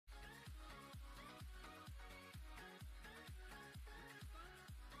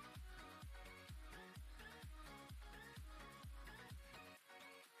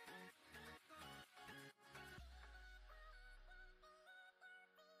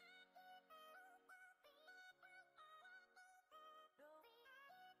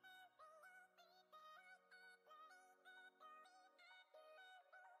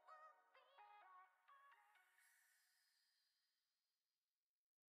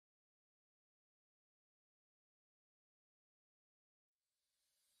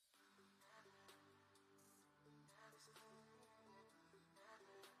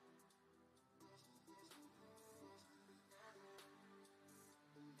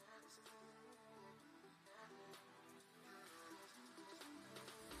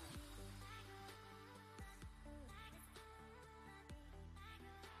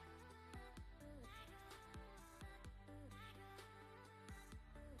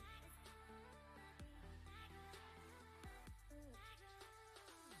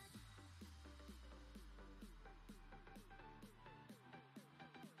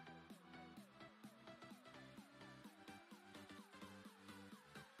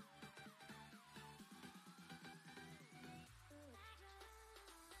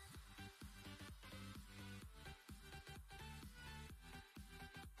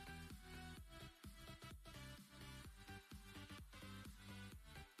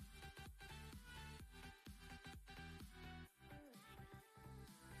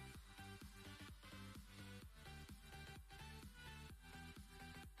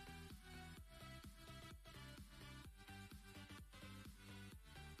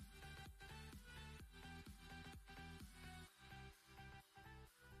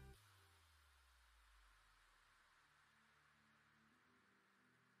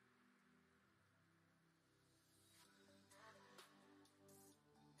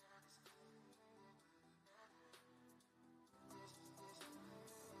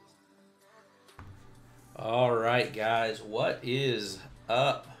All right, guys, what is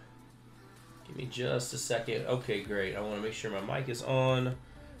up? Give me just a second. Okay, great. I want to make sure my mic is on.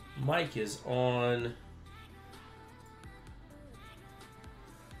 Mic is on.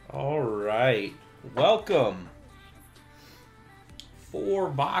 All right, welcome. 4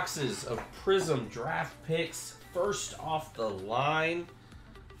 boxes of Prism draft picks, first off the line.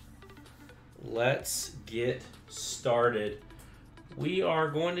 Let's get started. We are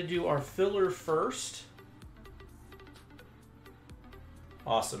going to do our filler first.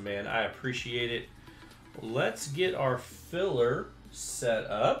 Awesome, man. I appreciate it. Let's get our filler set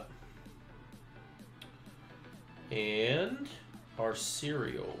up. And our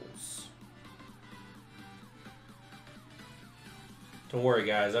cereals. Don't worry,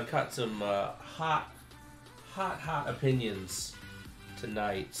 guys. I've got some hot opinions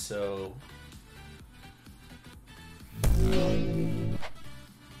tonight, so...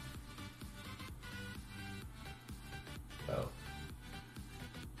 Oh.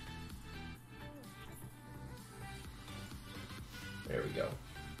 There we go.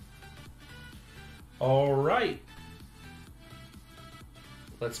 All right.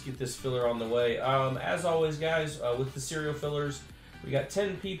 Let's get this filler on the way. As always, guys, with the cereal fillers, we got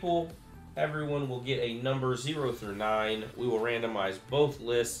 10 people. Everyone will get a number 0 through 9. We will randomize both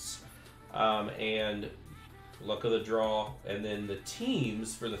lists and luck of the draw. And then the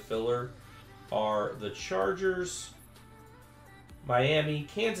teams for the filler are the Chargers, Miami,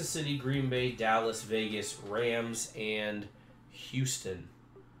 Kansas City, Green Bay, Dallas, Vegas, Rams, and Houston.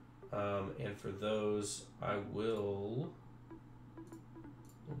 And for those, we'll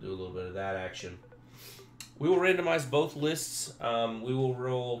do a little bit of that action. We will randomize both lists. We will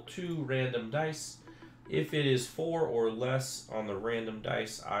roll 2 random dice. If it is 4 or less on the random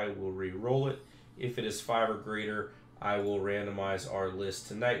dice, I will re-roll it. If it is 5 or greater, I will randomize our list.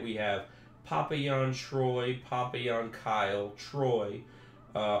 Tonight we have Papillon Troy, Papillon Kyle, Troy,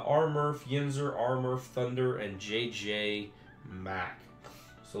 Armurf, Yinzer, Armurf, Thunder, and JJ Mac.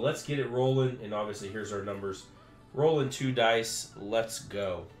 So let's get it rolling, and obviously here's our numbers. Rolling 2 dice, let's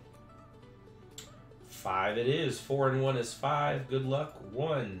go. 5 it is. 4 and 1 is 5. Good luck.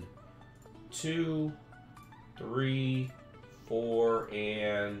 1, 2, 3, 4,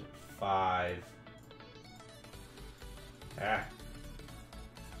 and 5. I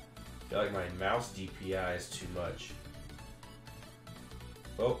feel like my mouse DPI is too much.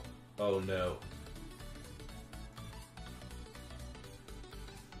 Oh no.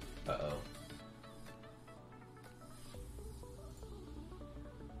 Uh-oh.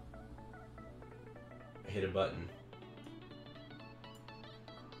 I hit a button.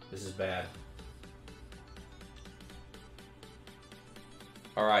 This is bad.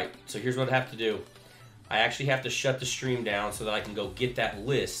 Alright, so here's what I have to do. I actually have to shut the stream down so that I can go get that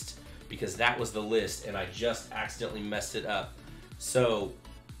list, because that was the list and I just accidentally messed it up. So,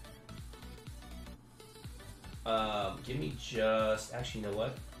 give me just, actually, you know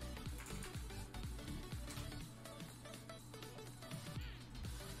what?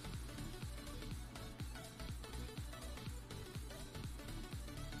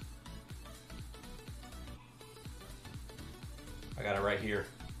 I got it right here.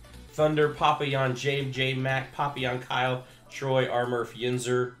 Thunder, Papillon, JJ Mac, Papillon Kyle, Troy, Armurf,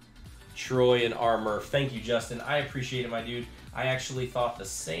 Yinzer, Troy, and Armurf. Thank you, Justin. I appreciate it, my dude. I actually thought the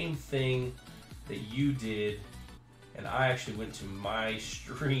same thing that you did, and I actually went to my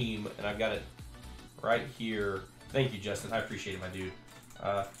stream, and I've got it right here. Thank you, Justin. I appreciate it, my dude.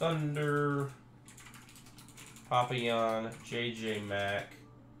 Thunder, Papillon, JJ Mac,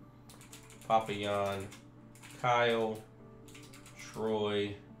 Papillon, Kyle,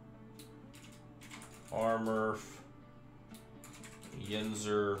 Troy, Armurf,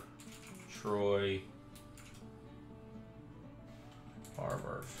 Yinzer, Troy,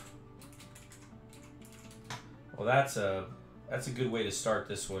 Armurf. Well, that's a good way to start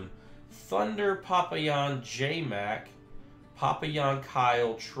this one. Thunder, Papillon, J-Mac, Papillon,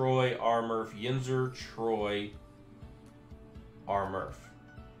 Kyle, Troy, Armurf, Yinzer, Troy, Armurf.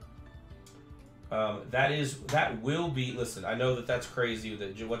 That will be, listen, I know that that's crazy,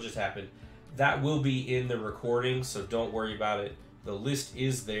 what just happened. That will be in the recording, so don't worry about it. The list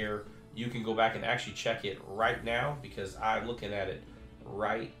is there. You can go back and actually check it right now, because I'm looking at it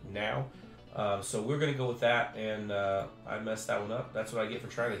right now. So we're going to go with that, and I messed that one up. That's what I get for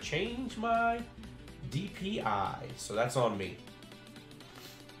trying to change my DPI. So that's on me.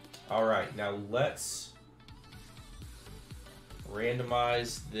 All right, now let's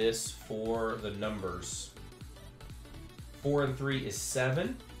randomize this for the numbers. 4 and 3 is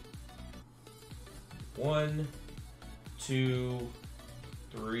 7. 1, 2,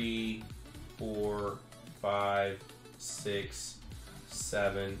 3, 4, 5, 6,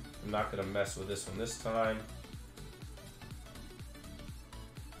 7. I'm not going to mess with this one this time.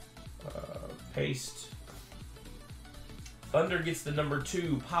 Paste. Thunder gets the number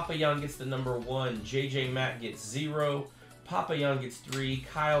 2. Papayan gets the number 1. JJ Matt gets 0. Papayan gets 3.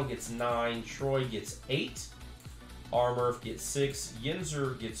 Kyle gets 9. Troy gets 8. Armurf gets 6.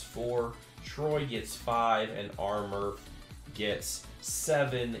 Yinzer gets 4. Troy gets 5. And Armurf gets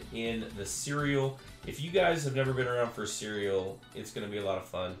 7 in the cereal. If you guys have never been around for cereal, it's going to be a lot of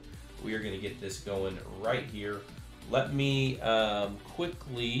fun. We are going to get this going right here. Let me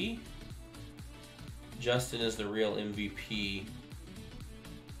quickly... Justin is the real MVP.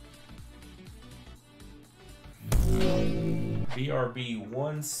 BRB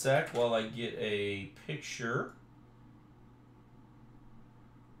 1 sec while I get a picture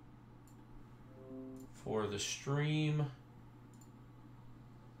for the stream.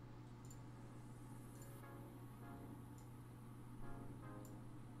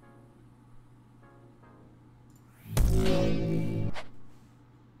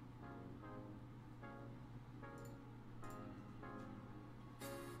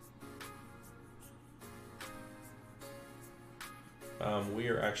 We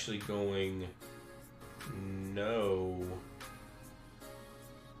are actually going no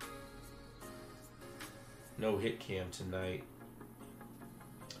hit cam tonight.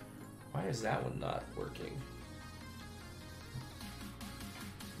 Why is that one not working?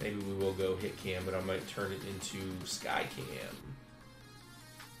 Maybe we will go hit cam, but I might turn it into sky cam.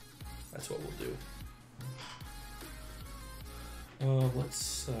 That's what we'll do.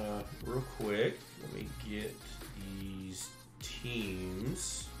 Let's real quick, let me get these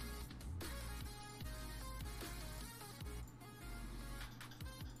teams.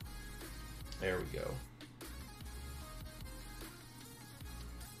 There we go.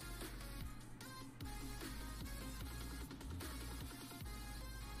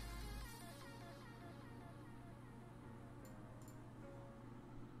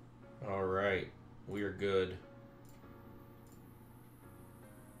 All right, we are good.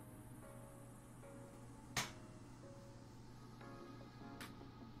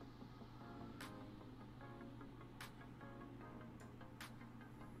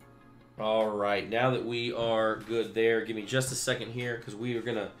 All right, now that we are good there, give me just a second here because we are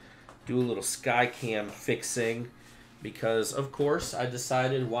going to do a little Skycam fixing because, of course, I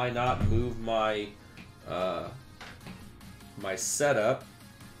decided why not move my my setup.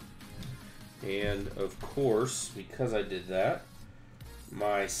 And, of course, because I did that,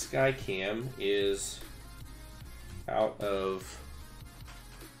 my Skycam is out of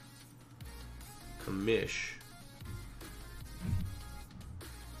commish.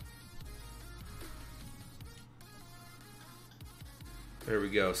 There we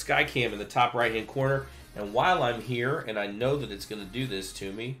go. Skycam in the top right-hand corner. And while I'm here, and I know that it's going to do this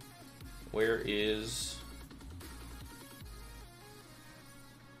to me, where is...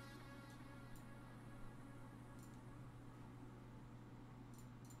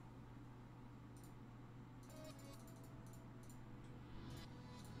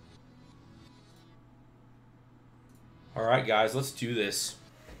 All right, guys, let's do this.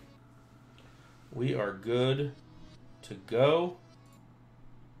 We are good to go.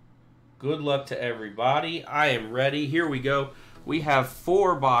 Good luck to everybody. I am ready. Here we go. We have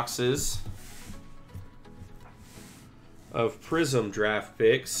 4 boxes of Prism draft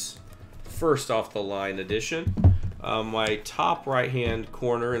picks. First off the line edition. My top right-hand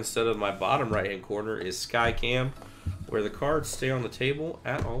corner instead of my bottom right-hand corner is Skycam, where the cards stay on the table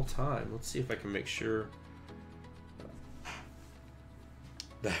at all time. Let's see if I can make sure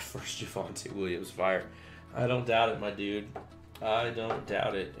that first Javonte Williams fire. I don't doubt it, my dude. I don't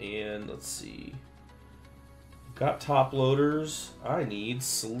doubt it. And let's see. Got top loaders. I need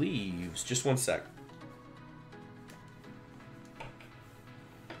sleeves. Just one sec.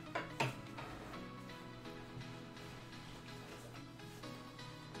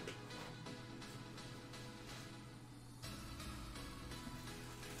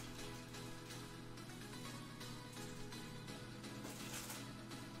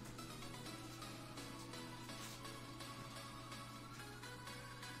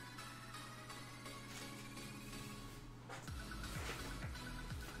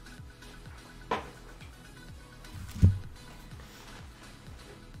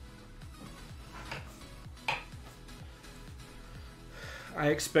 I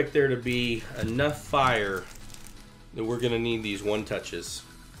expect there to be enough fire that we're going to need these one touches.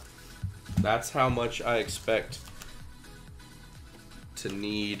 That's how much I expect to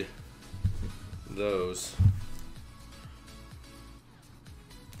need those.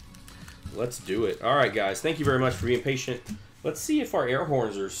 Let's do it. All right, guys. Thank you very much for being patient. Let's see if our air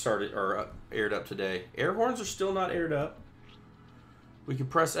horns are aired up today. Air horns are still not aired up. We can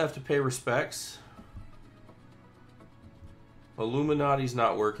press F to pay respects. Illuminati's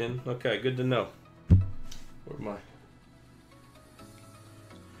not working. Okay, good to know. Where am I?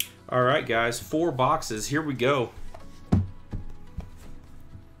 All right, guys. 4 boxes. Here we go.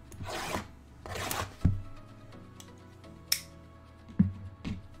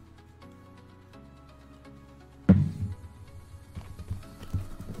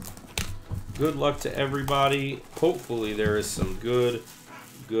 Good luck to everybody. Hopefully there is some good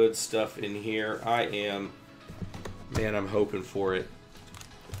stuff in here. I'm hoping for it.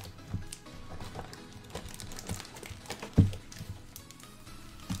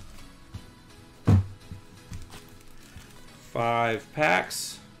 Five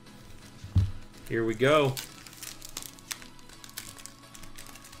packs. Here we go.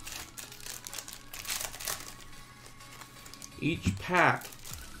 Each pack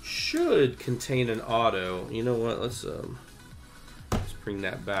should contain an auto. You know what? Let's bring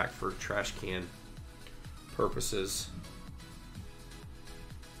that back for trash can purposes.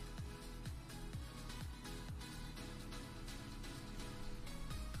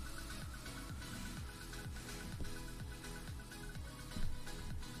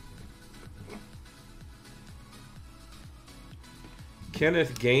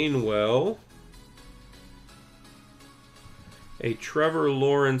 Kenneth Gainwell. A Trevor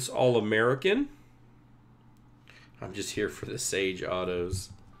Lawrence All-American. I'm just here for the Sage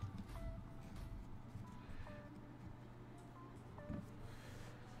autos.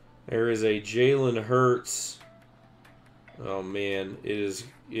 There is a Jalen Hurts. Oh man, it's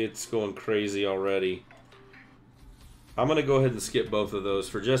going crazy already. I'm gonna go ahead and skip both of those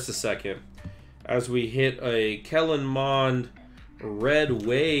for just a second as we hit a Kellen Mond Red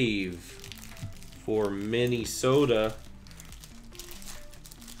Wave for Minnesota.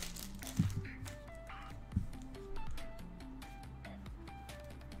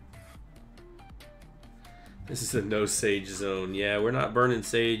 This is a no Sage zone. Yeah, we're not burning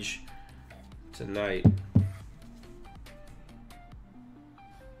Sage tonight.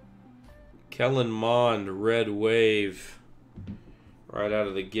 Kellen Mond, Red Wave, right out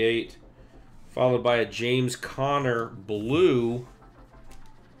of the gate. Followed by a James Conner, Blue.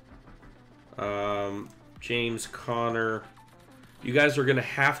 James Conner. You guys are going to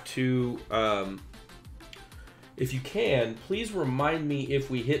have to, if you can, please remind me if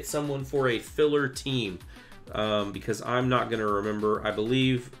we hit someone for a filler team. Because I'm not going to remember. I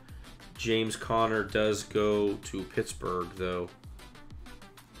believe James Conner does go to Pittsburgh, though.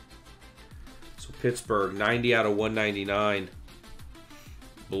 So Pittsburgh, 90 out of 199.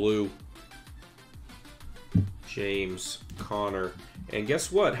 Blue. James Conner. And guess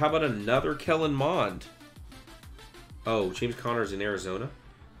what? How about another Kellen Mond? Oh, James Conner's in Arizona?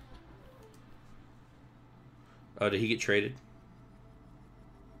 Oh, did he get traded?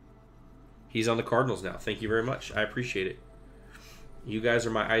 He's on the Cardinals now. Thank you very much. I appreciate it. You guys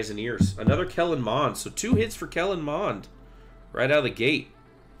are my eyes and ears. Another Kellen Mond. So 2 hits for Kellen Mond right out of the gate.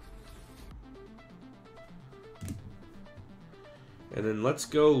 And then let's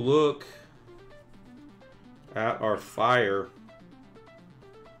go look at our fire.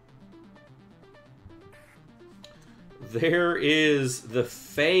 There is the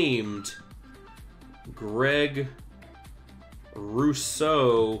famed Gregory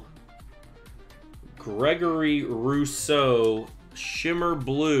Rousseau Shimmer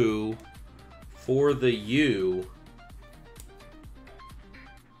Blue for the U.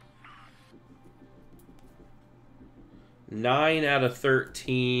 Nine out of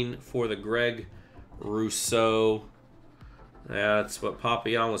 13 for the Greg Rousseau. That's what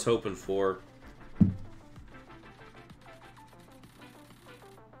Papillon was hoping for.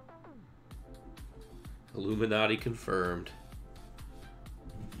 Illuminati confirmed.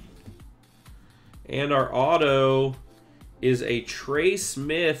 And our auto is a Trey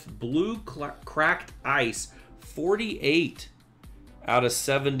Smith Blue Cracked Ice, 48 out of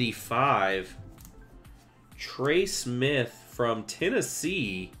 75. Trey Smith from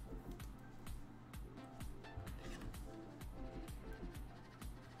Tennessee.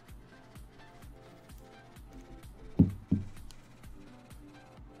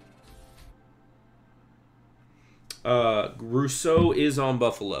 Rousseau is on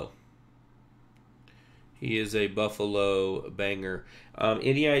Buffalo. He is a Buffalo banger.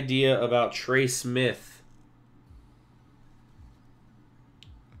 Any idea about Trey Smith?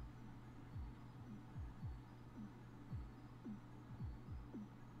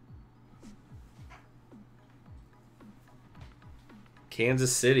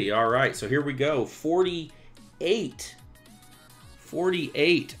 Kansas City. All right, so here we go. 48.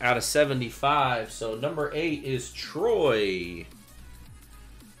 48 out of 75. So number 8 is Troy.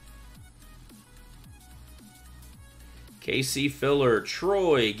 KC Filler,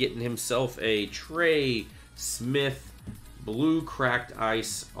 Troy getting himself a Trey Smith blue cracked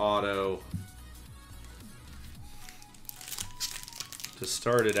ice auto to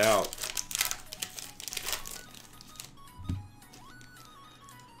start it out.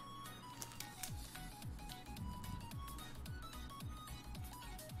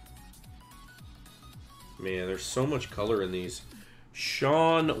 Man, there's so much color in these.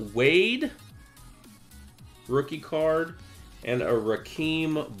 Sean Wade, rookie card, and a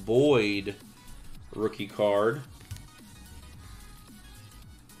Rakeem Boyd rookie card.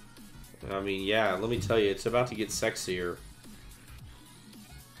 I mean, yeah, let me tell you, it's about to get sexier.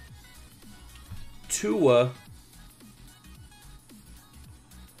 Tua,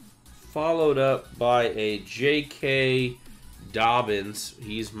 followed up by a J.K. Dobbins.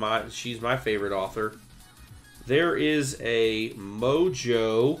 She's my favorite author. There is a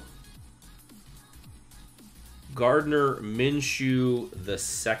Mojo Gardner Minshew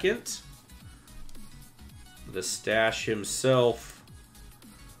II, the stash himself,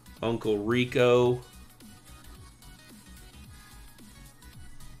 Uncle Rico.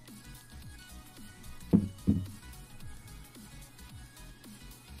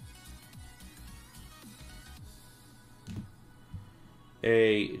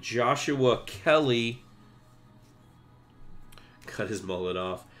 A Joshua Kelly. Cut his mullet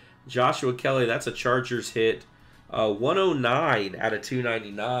off. Joshua Kelly, that's a Chargers hit. 109 out of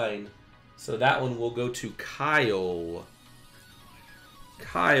 299. So that one will go to Kyle.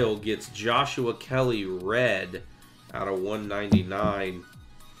 Kyle gets Joshua Kelly red out of 199.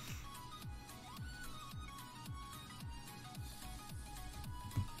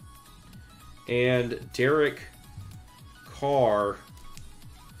 And Derek Carr,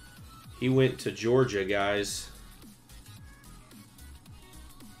 he went to Georgia, guys.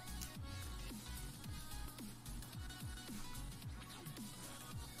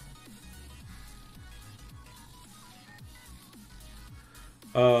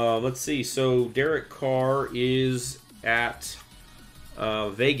 Let's see. So Derek Carr is at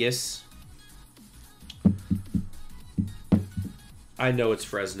Vegas. I know it's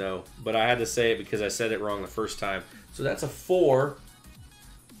Fresno, but I had to say it because I said it wrong the first time. So that's a 4.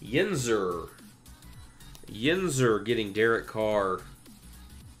 Yinzer. Yinzer getting Derek Carr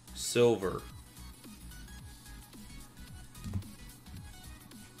silver.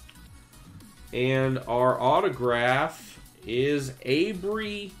 And our autograph is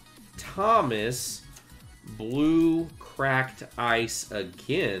Avery Thomas, blue cracked ice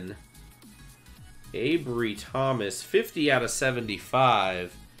again. Avery Thomas, 50 out of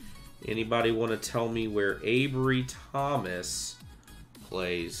 75. Anybody want to tell me where Avery Thomas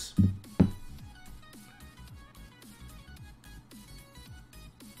plays?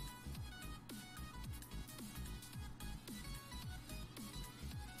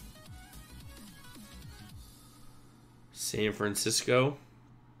 San Francisco.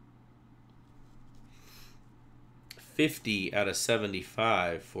 50 out of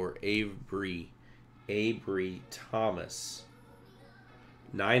 75 for Avery Thomas.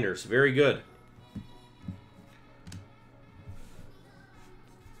 Niners, very good.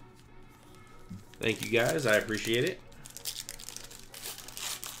 Thank you guys, I appreciate it.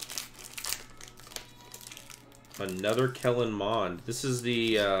 Another Kellen Mond. This is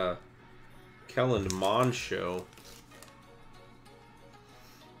the Kellen Mond show.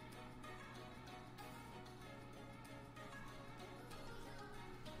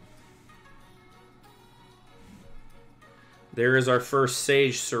 There is our first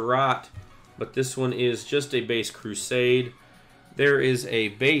Sage Surratt, but this one is just a base Crusade. There is a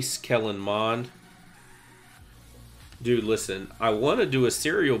base Kellen Mond. Dude, listen, I want to do a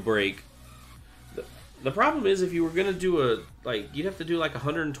serial break. The problem is if you were going to do you'd have to do like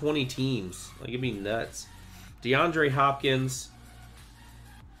 120 teams. Like, it'd be nuts. DeAndre Hopkins,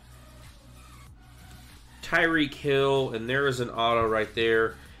 Tyreek Hill, and there is an auto right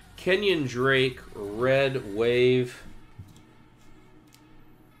there. Kenyon Drake, red wave.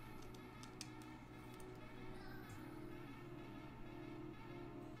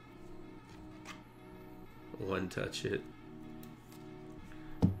 One touch it.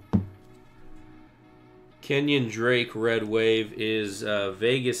 Kenyon Drake red wave is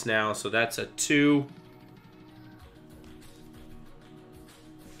Vegas now, so that's a 2.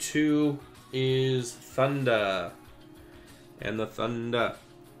 2 is Thunder. And the Thunder.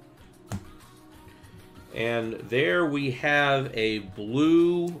 And there we have a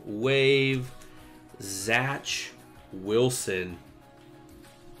Blue Wave Zach Wilson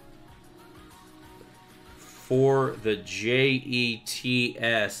for the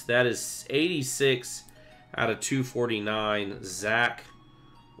JETS. That is 86 out of 249. Zach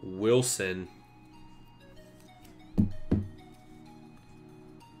Wilson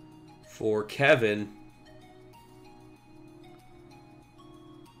for Kevin.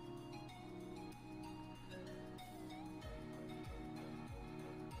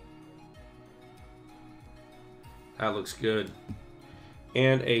 That looks good.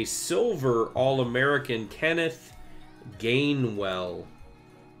 And a silver All-American Kenneth Gainwell.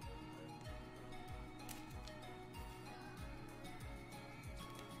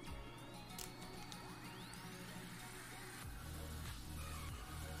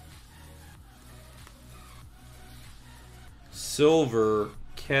 Silver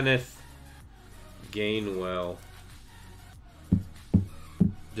Kenneth Gainwell.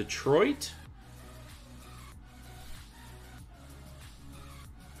 Detroit?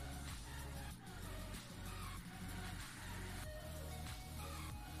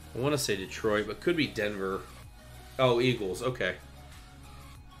 I want to say Detroit, but could be Denver. Oh, Eagles. Okay.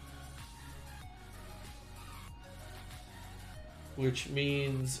 Which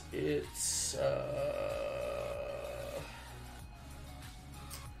means it's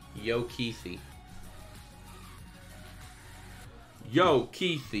Yo Keithy. Yo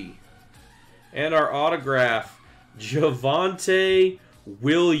Keithy. And our autograph, Javonte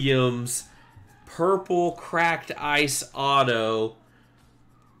Williams, purple cracked ice auto.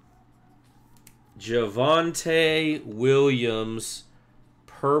 Javonte Williams,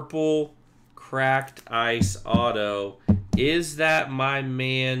 purple cracked ice auto. Is that my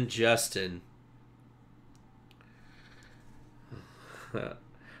man Justin?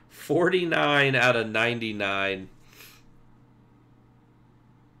 49 out of 99.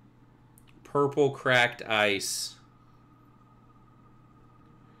 Purple cracked ice.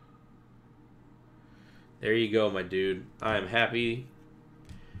 There you go, my dude. I am happy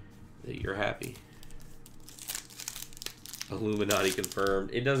that you're happy. Illuminati confirmed.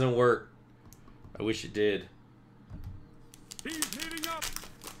 It doesn't work. I wish it did. He's heating up.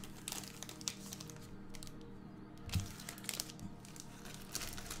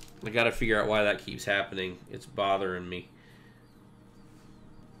 I gotta figure out why that keeps happening. It's bothering me.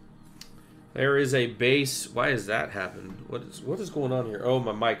 There is a base. Why has that happened? What is going on here? Oh,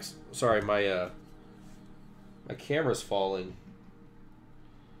 my mic's sorry, my camera's falling.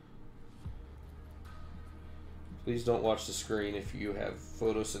 Please don't watch the screen if you have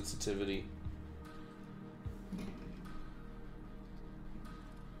photosensitivity.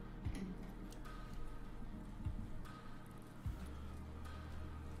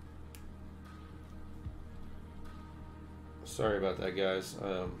 Sorry about that, guys.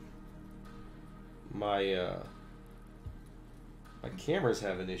 My camera's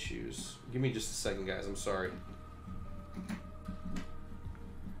having issues. Give me just a second, guys. I'm sorry.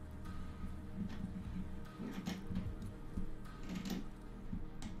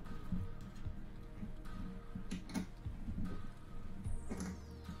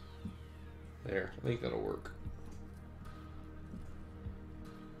 There, I think that'll work.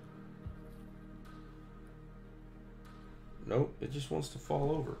 Nope, it just wants to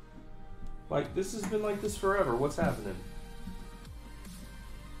fall over. Like, this has been like this forever. What's happening?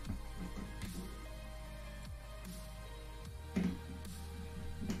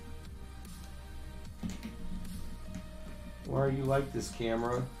 Why are you like this,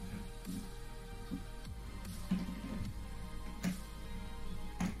 camera?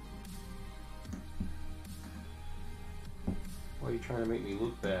 Why are you trying to make me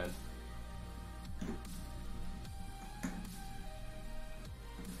look bad?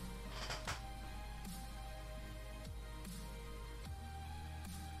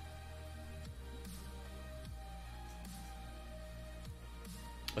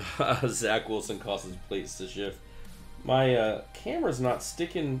 Zach Wilson causes plates to shift. My camera's not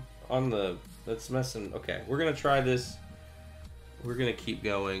sticking on the... That's messing... Okay, we're going to try this. We're going to keep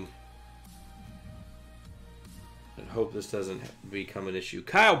going. And hope this doesn't become an issue.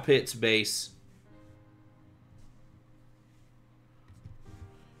 Kyle Pitts base.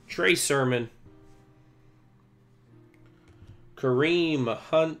 Trey Sermon. Kareem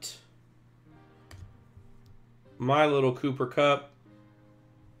Hunt. My Little Cooper Cup.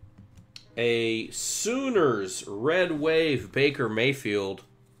 A Sooners Red Wave Baker Mayfield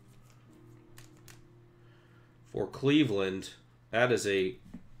for Cleveland. That is a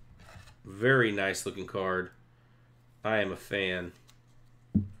very nice looking card. I am a fan.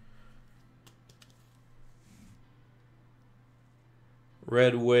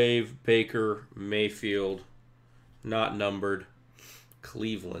 Red Wave, Baker, Mayfield, not numbered,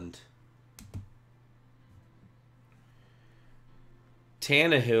 Cleveland.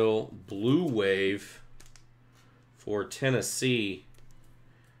 Tannehill, Blue Wave for Tennessee,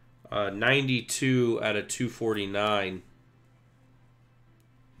 92 out of 249.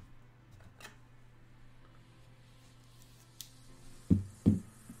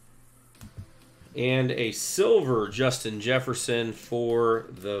 And a silver Justin Jefferson for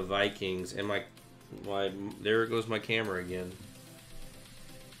the Vikings. And my there goes my camera again.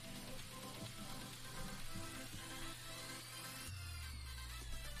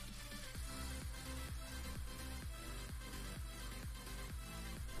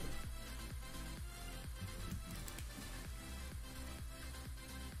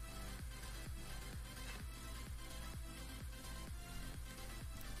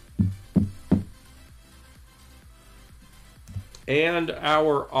 And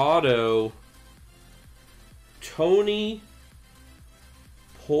our auto, Tony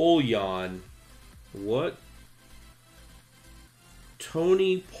Poljan. What?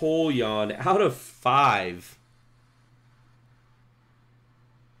 Tony Poljan out of 5.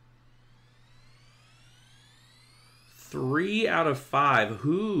 Three out of 5.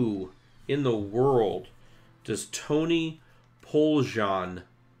 Who in the world does Tony Poljan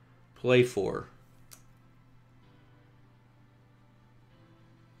play for?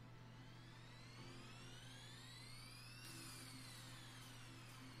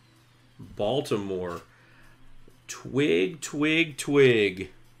 Baltimore. Twig.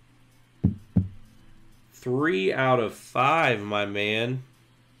 3 out of 5, my man.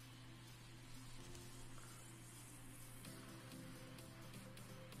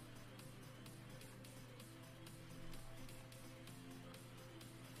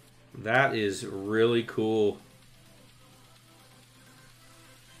 That is really cool.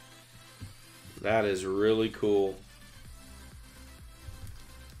 That is really cool.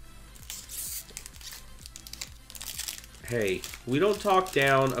 Hey, we don't talk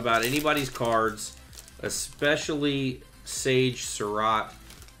down about anybody's cards, especially Sage Surratt,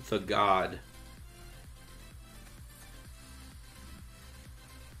 the God.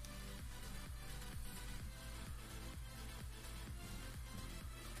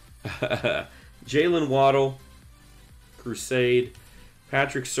 Jalen Waddle, Crusade,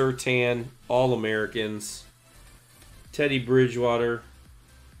 Patrick Surtain, All-Americans, Teddy Bridgewater,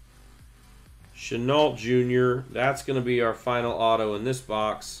 Chenault Jr., that's going to be our final auto in this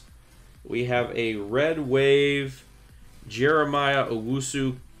box. We have a Red Wave, Jeremiah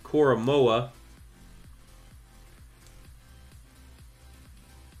Owusu-Koramoah.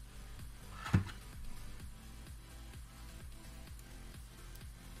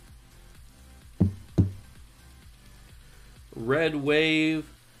 Red Wave,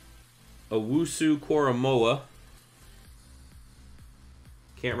 Owusu-Koramoah.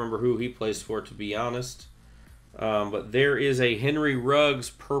 Can't remember who he plays for, to be honest. But there is a Henry Ruggs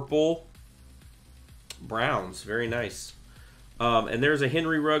purple Browns. Very nice. And there's a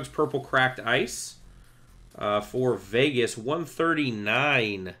Henry Ruggs purple cracked ice for Vegas,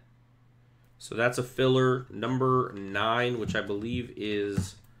 139. So that's a filler, number 9, which I believe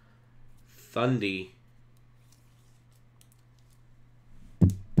is Thundy.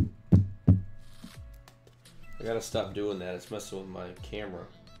 I gotta stop doing that. It's messing with my camera.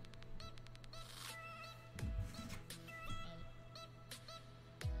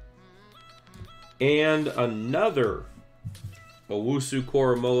 And another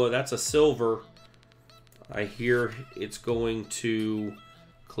Owusu-Koramoah. That's a silver. I hear it's going to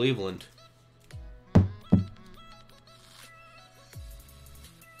Cleveland.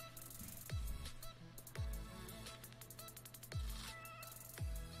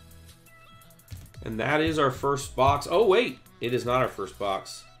 And that is our first box. Oh, wait. It is not our first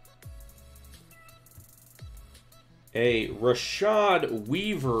box. A Rashad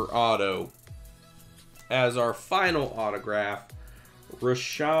Weaver auto as our final autograph.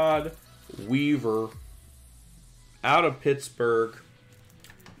 Rashad Weaver out of Pittsburgh.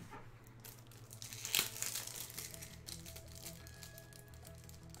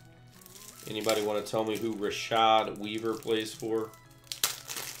 Anybody want to tell me who Rashad Weaver plays for?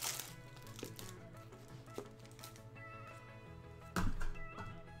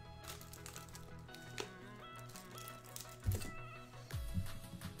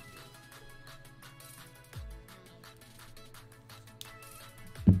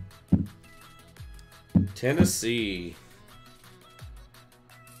 Tennessee.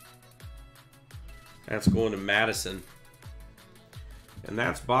 That's going to Madison. And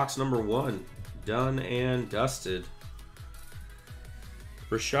that's box number 1. Done and dusted.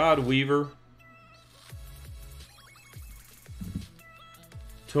 Rashad Weaver.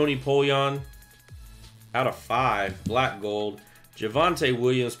 Tony Polion. Out of 5. Black gold. Javonte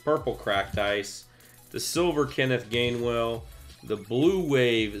Williams. Purple cracked ice. The silver Kenneth Gainwell. The blue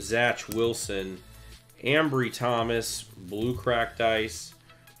wave Zach Wilson. Ambry Thomas. Blue cracked ice.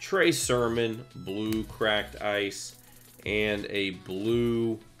 Trey Sermon. Blue cracked ice. And a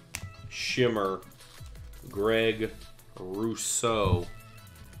blue shimmer Greg Rousseau.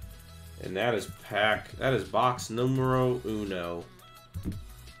 And that is box numero uno.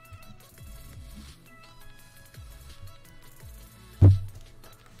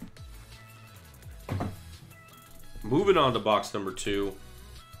 Moving on to box number 2.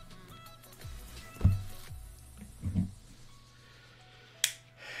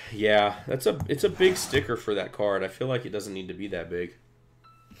 Yeah, it's a big sticker for that card. I feel like it doesn't need to be that big.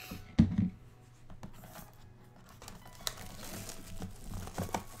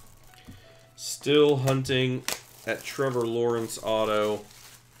 Still hunting at Trevor Lawrence auto.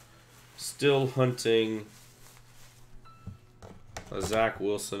 Still hunting a Zach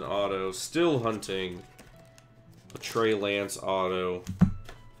Wilson auto. Still hunting a Trey Lance auto.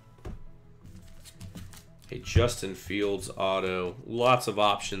 A Justin Fields auto. Lots of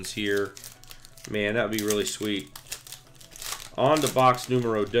options here. Man, that would be really sweet. On to box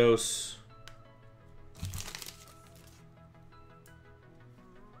numero dos.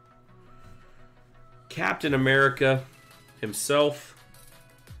 Captain America himself.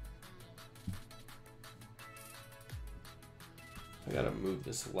 I gotta move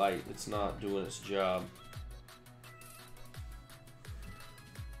this light. It's not doing its job.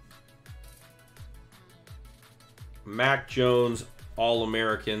 Mac Jones,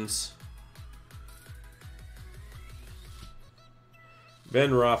 All-Americans.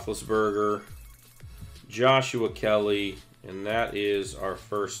 Ben Roethlisberger, Joshua Kelly, and that is our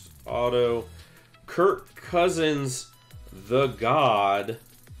first auto. Kirk Cousins, the God,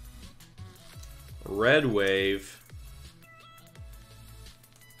 Red Wave.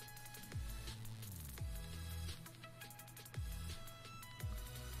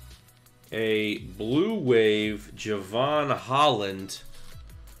 A blue wave, Javon Holland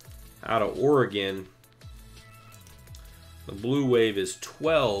out of Oregon. The blue wave is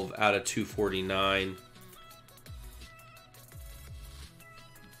 12 out of 249.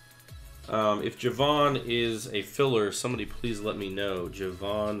 If Javon is a filler, somebody please let me know.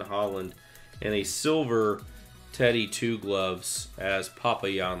 Javon Holland. And a silver Teddy Two Gloves, as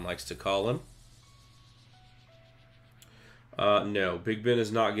Papa Jan likes to call him. No, Big Ben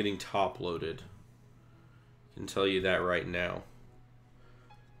is not getting top loaded. I can tell you that right now.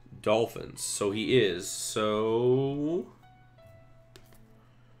 Dolphins. So he is. So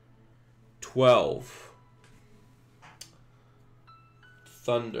 12.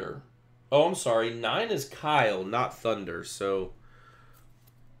 Thunder. Oh, I'm sorry. 9 is Kyle, not Thunder. So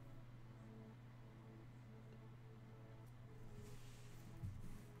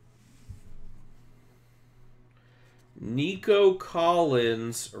Nico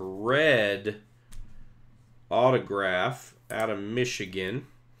Collins, red autograph out of Michigan.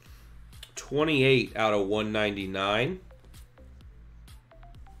 28 out of 199.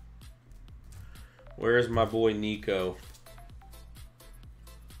 Where's my boy Nico?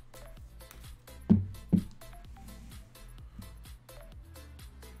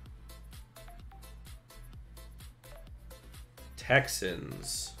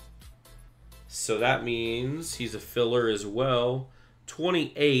 Texans. So that means he's a filler as well.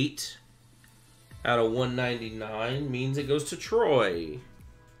 28 out of 199 means it goes to Troy.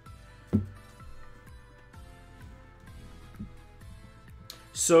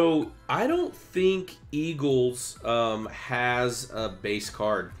 So I don't think Eagles has a base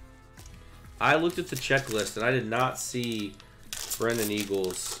card. I looked at the checklist and I did not see Brendan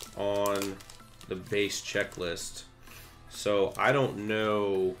Eagles on the base checklist. So I don't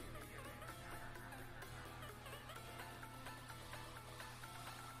know.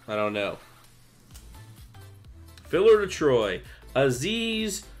 I don't know. Filler to Troy.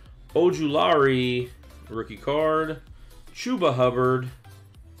 Aziz Ojulari, rookie card. Chuba Hubbard.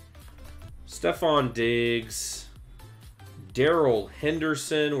 Stephon Diggs. Darrell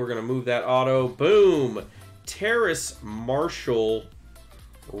Henderson. We're going to move that auto. Boom. Terrace Marshall,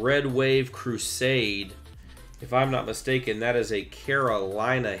 Red Wave Crusade. If I'm not mistaken, that is a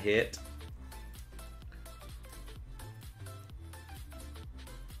Carolina hit.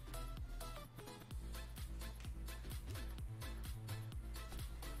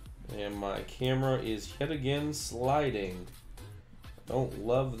 And my camera is yet again sliding. Don't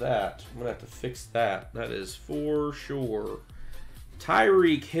love that. I'm going to have to fix that. That is for sure.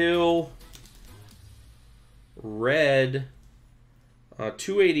 Tyreek Hill, red,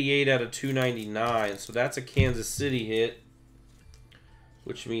 288 out of 299. So that's a Kansas City hit,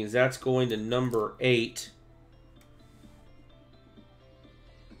 which means that's going to number 8.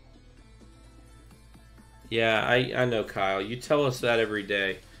 Yeah, I know, Kyle. You tell us that every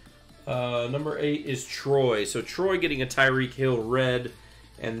day. Number 8 is Troy. So Troy getting a Tyreek Hill red.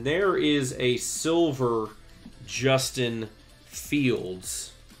 And there is a silver Justin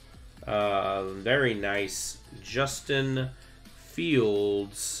Fields. Very nice. Justin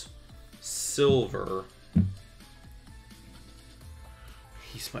Fields silver.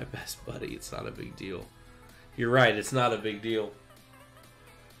 He's my best buddy. It's not a big deal. You're right. It's not a big deal.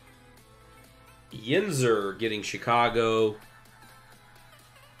 Yinzer getting Chicago.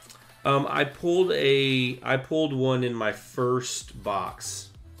 I pulled one in my first box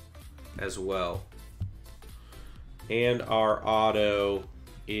as well. And our auto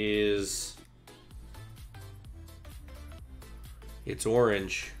is, it's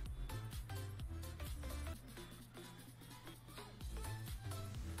orange.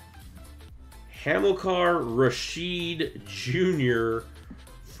 Hamilcar Rashed Jr.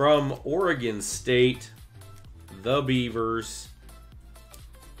 from Oregon State, the Beavers.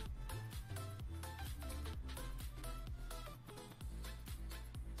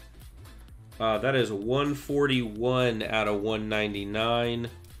 That is 141 out of 199.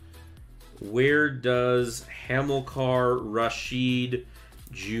 Where does Hamilcar Rashed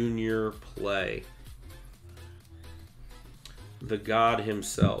Jr. play? The God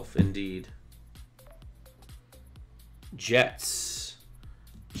himself, indeed. Jets.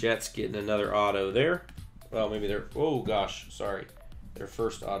 Jets getting another auto there. Well, maybe they're, oh gosh, sorry. Their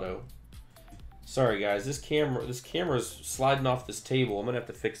first auto. Sorry guys, this camera's sliding off this table. I'm gonna have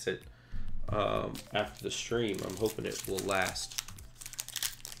to fix it after the stream. I'm hoping it will last.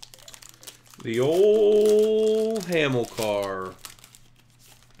 The old Hamilcar.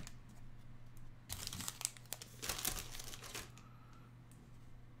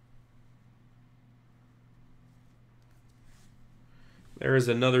 There is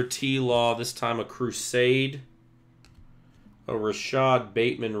another T-Law, this time a Crusade. A Rashad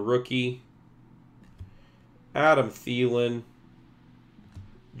Bateman rookie. Adam Thielen.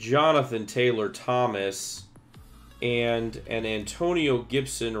 Jonathan Taylor Thomas. And an Antonio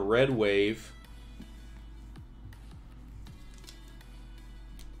Gibson Red Wave.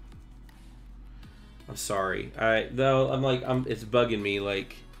 I'm sorry. It's bugging me,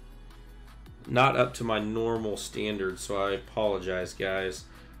 like, not up to my normal standards, so I apologize, guys.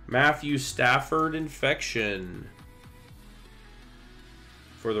 Matthew Stafford infection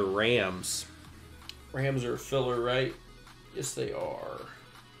for the Rams. Rams are a filler, right? Yes, they are.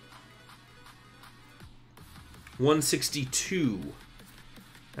 162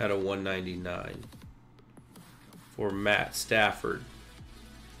 out of 199 for Matt Stafford.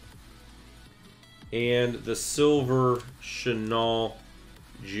 And the silver Chenault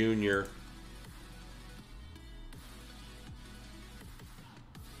Jr.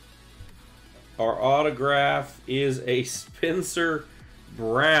 Our autograph is a Spencer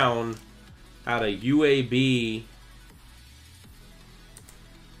Brown out of UAB.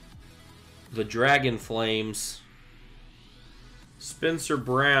 The Dragon Flames. Spencer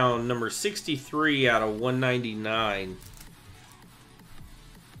Brown, number 63 out of 199.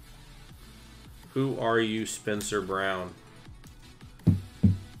 Who are you, Spencer Brown?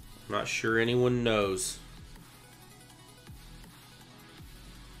 I'm not sure anyone knows.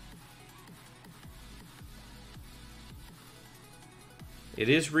 It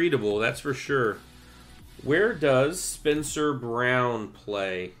is readable, that's for sure. Where does Spencer Brown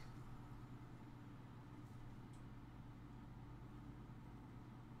play?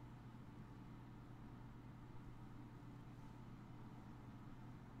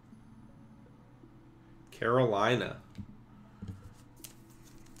 Carolina.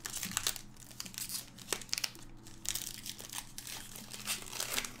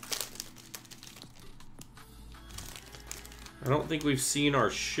 I don't think we've seen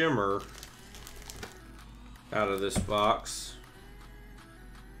our shimmer out of this box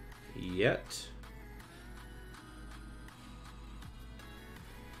yet.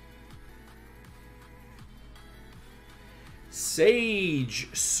 Sage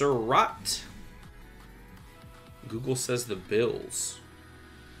Surratt. Google says the Bills.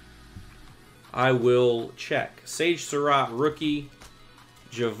 I will check. Sage Surratt rookie.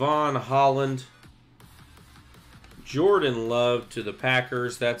 Javon Holland. Jordan Love to the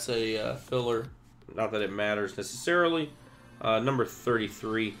Packers. That's a filler. Not that it matters necessarily. Number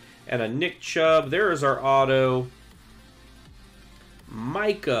 33. And a Nick Chubb. There is our auto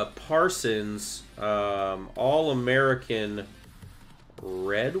Micah Parsons, All-American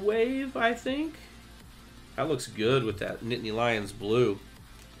Red Wave, I think. That looks good with that Nittany Lions blue.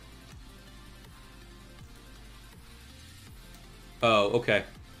 Oh, okay.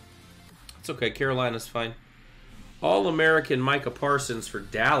 It's okay. Carolina's fine. All-American Micah Parsons for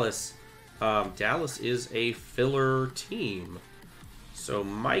Dallas. Dallas is a filler team. So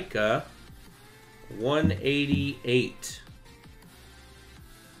Micah, 188.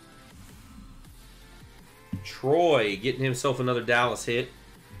 Troy getting himself another Dallas hit.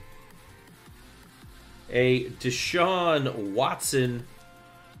 A Deshaun Watson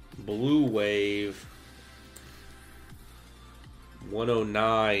blue wave.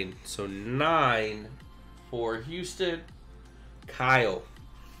 109. So 9 for Houston. Kyle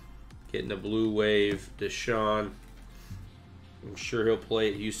getting a blue wave. Deshaun. I'm sure he'll play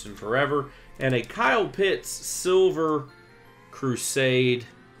at Houston forever. And a Kyle Pitts Silver Crusade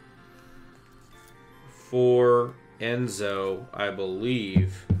for Enzo, I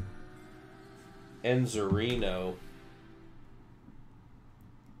believe. Enzarino.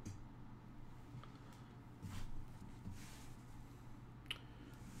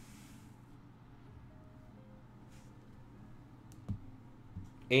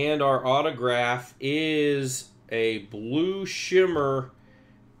 And our autograph is a blue shimmer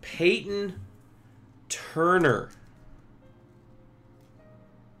Peyton Turner.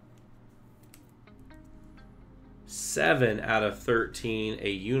 Seven out of 13, a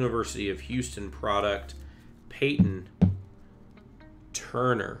University of Houston product, Peyton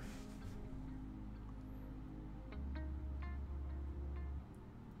Turner.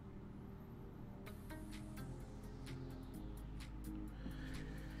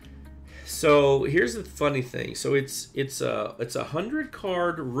 So here's the funny thing. So it's a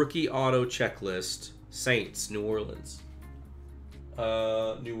 100-card rookie auto checklist. Saints, New Orleans.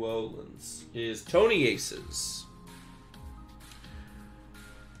 New Orleans is Tony Aces.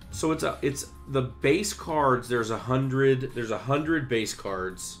 So it's the base cards. There's 100 base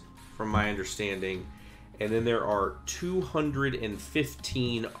cards from my understanding, and then there are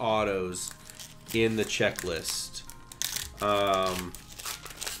 215 autos in the checklist.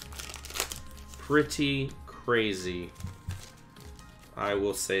 Pretty crazy, I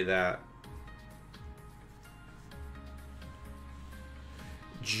will say that.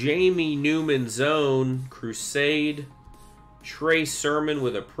 Jamie Newman Zone Crusade. Trey Sermon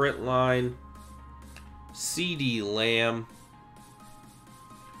with a print line. CD Lamb.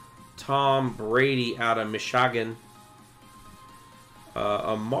 Tom Brady out of Michigan.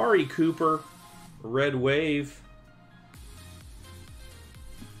 Amari Cooper, Red Wave.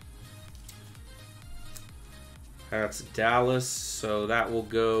 That's Dallas, so that will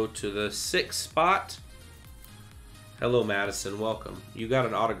go to the 6th spot. Hello, Madison. Welcome. You got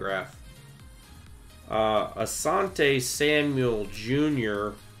an autograph. Asante Samuel Jr.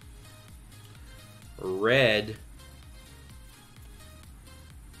 Red.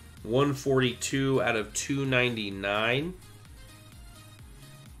 142 out of 299.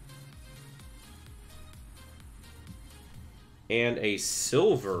 And a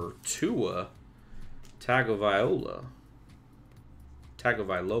silver Tua Tagovailoa,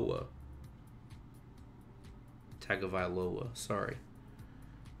 sorry.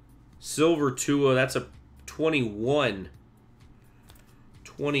 Silver Tua, that's a 21.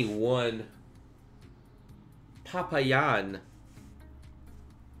 21. Papayan.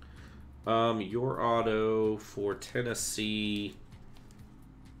 Your auto for Tennessee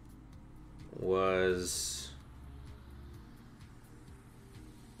was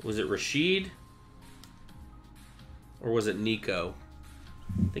it Rashid? Or was it Nico?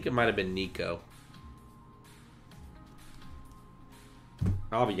 I think it might have been Nico.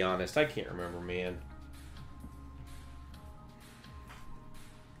 I'll be honest, I can't remember, man.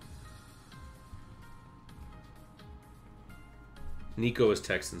 Nico is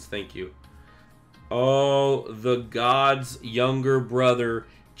Texans, thank you. Oh, the God's younger brother,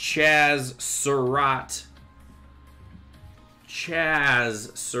 Chaz Surratt.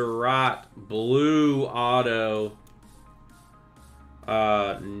 Chaz Surratt, blue auto.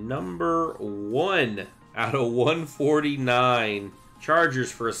 Number 1 out of 149.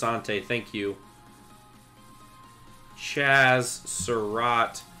 Chargers for Asante, thank you. Chaz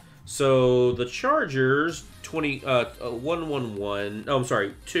Surratt. So the Chargers 111. Oh, I'm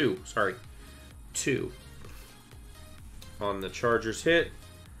sorry, 2. Sorry. 2 on the Chargers hit.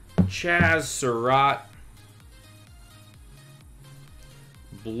 Chaz Surratt.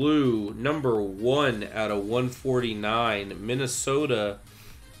 Blue, number 1 out of 149. Minnesota,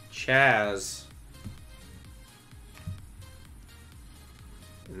 Chaz.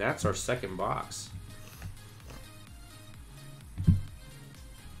 And that's our second box.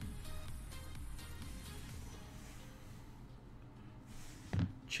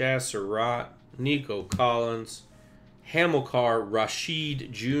 Chaz Surratt, Nico Collins, Hamilcar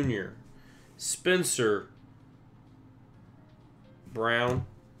Rashid Jr., Spencer Brown,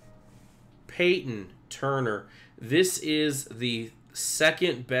 Peyton Turner. This is the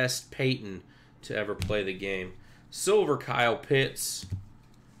second best Peyton to ever play the game. Silver Kyle Pitts,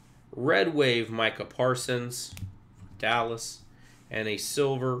 Red Wave Micah Parsons, Dallas, and a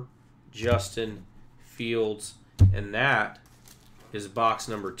silver Justin Fields. And that is box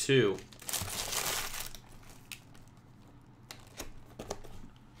number 2.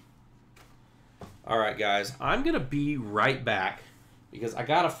 All right, guys, I'm going to be right back because I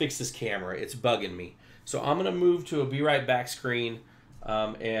got to fix this camera. It's bugging me. So I'm going to move to a be right back screen,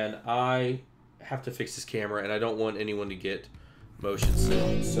 and I have to fix this camera, and I don't want anyone to get motion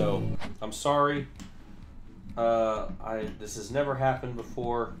sick. So I'm sorry. This has never happened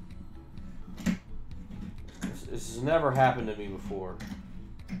before. This has never happened to me before.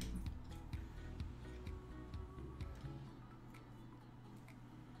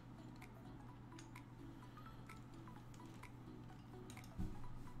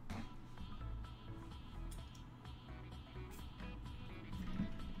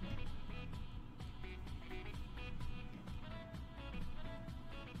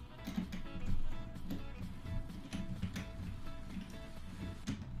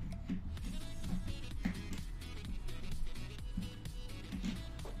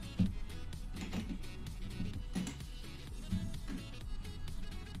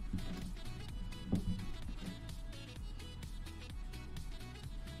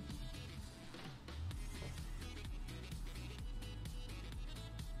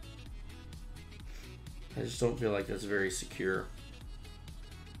 I just don't feel like that's very secure.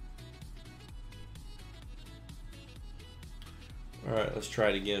 All right, let's try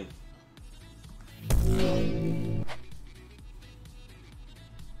it again.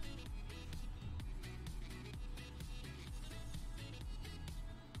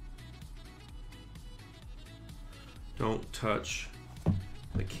 Don't touch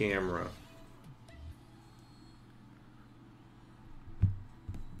the camera.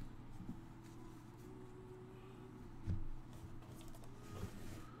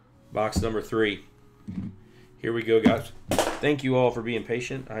 Box number 3. Here we go, guys. Thank you all for being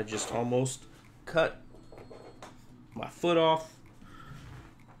patient. I just almost cut my foot off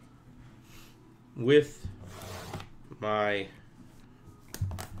with my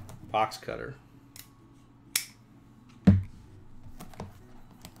box cutter.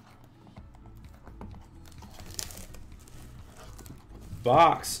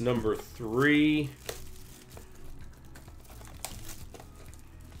 Box number 3.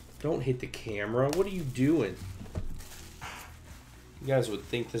 Don't hit the camera. What are you doing? You guys would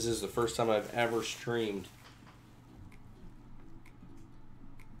think this is the first time I've ever streamed.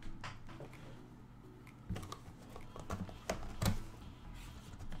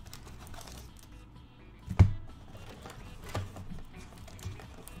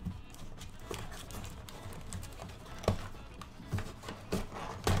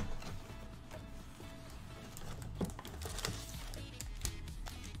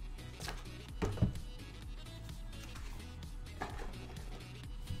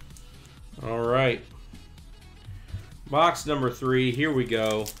 All right. Box number 3. Here we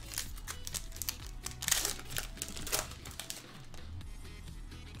go.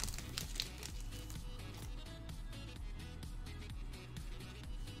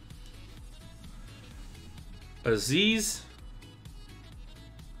 Aziz,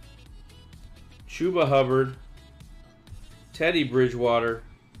 Chuba Hubbard, Teddy Bridgewater,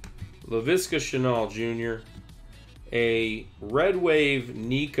 Laviska Shenault Jr., a Red Wave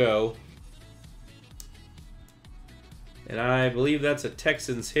Nico, and I believe that's a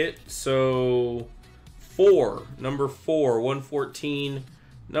Texans hit. So 4, number 4, 114.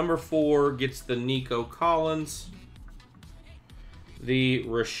 Number 4 gets the Nico Collins. The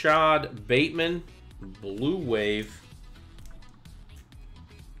Rashad Bateman, Blue Wave.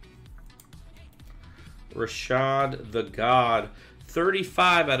 Rashad the God.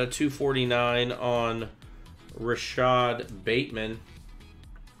 35 out of 249 on Rashad Bateman.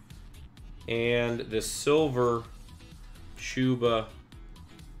 And the silver Chuba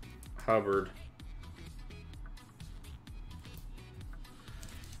Hubbard.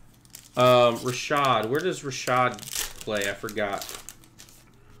 Rashad. Where does Rashad play? I forgot.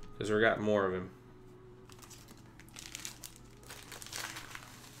 Because we got more of him.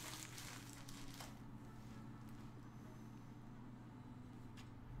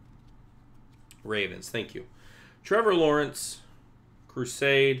 Ravens, thank you. Trevor Lawrence,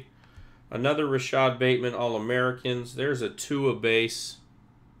 Crusade. Another Rashad Bateman All-Americans. There's a Tua base.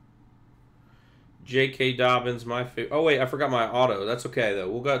 J.K. Dobbins, my favorite. Oh, wait, I forgot my auto. That's okay, though.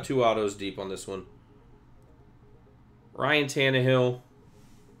 We'll got 2 autos deep on this one. Ryan Tannehill.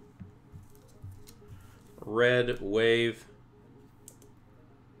 Red Wave.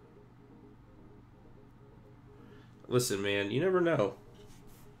 Listen, man, you never know.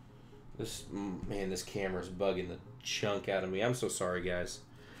 This camera's bugging the chunk out of me. I'm so sorry, guys.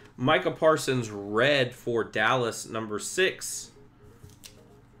 Micah Parsons, red for Dallas, number 6.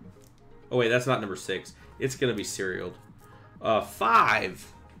 Oh, wait, that's not number 6. It's going to be serialed.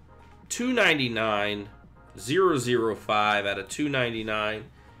 5. 299. 005 out of 299.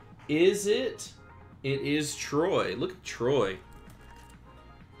 Is it? It is Troy. Look at Troy.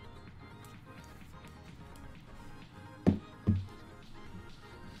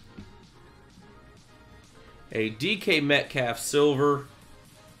 A DK Metcalf silver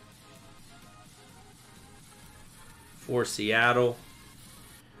for Seattle.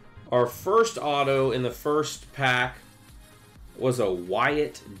 Our first auto in the first pack was a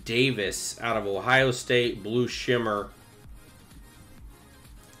Wyatt Davis out of Ohio State, Blue Shimmer.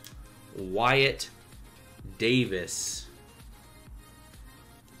 Wyatt Davis.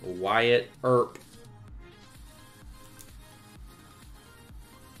 Wyatt Earp.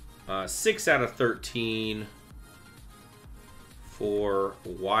 6 out of 13 for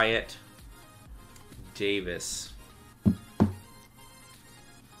Wyatt Davis.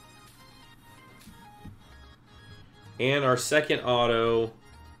 And our second auto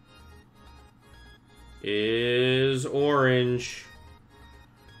is orange.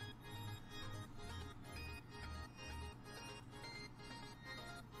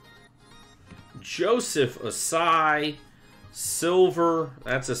 Joseph Osai, silver.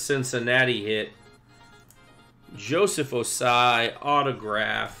 That's a Cincinnati hit. Joseph Osai,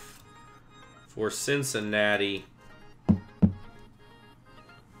 autograph for Cincinnati.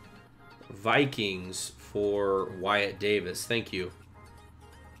 Vikings for Wyatt Davis. Thank you.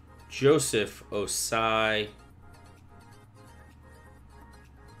 Joseph Osai.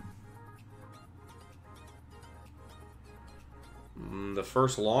 The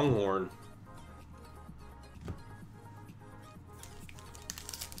first Longhorn.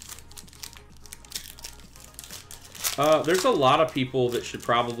 There's a lot of people that should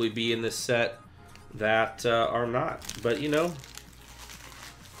probably be in this set that are not. But, you know,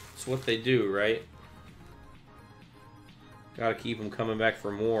 it's what they do, right? Got to keep them coming back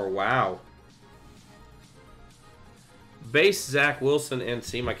for more. Wow. Base Zach Wilson, and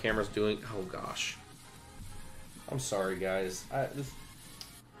see, my camera's doing... Oh, gosh. I'm sorry, guys. I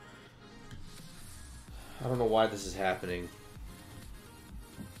don't know why this is happening.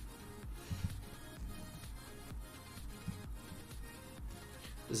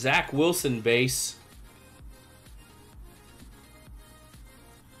 Zach Wilson base.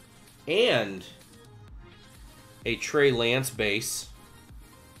 And a Trey Lance base.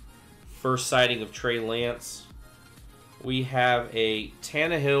 First sighting of Trey Lance. We have a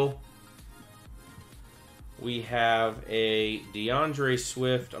Tannehill. We have a DeAndre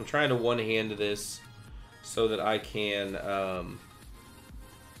Swift. I'm trying to one-hand this so that I can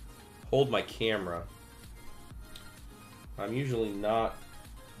hold my camera. I'm usually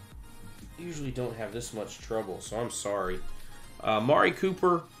don't have this much trouble, so I'm sorry. Mari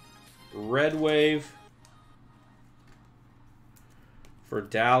Cooper, Red Wave for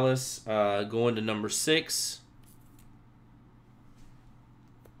Dallas, going to number 6.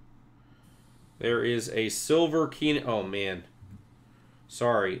 There is a silver Keenan. Oh, man.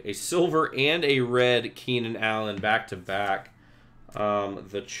 Sorry. A silver and a red Keenan Allen back-to-back.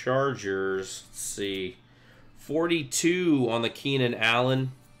 The Chargers, let's see. 42 on the Keenan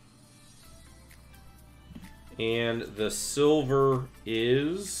Allen. And the silver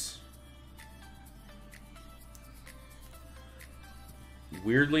is,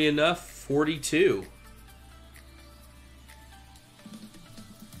 weirdly enough, 42.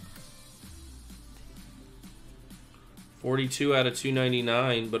 $42 out of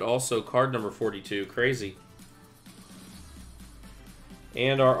 $299, but also card number 42. Crazy.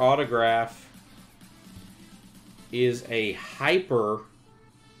 And our autograph is a Hyper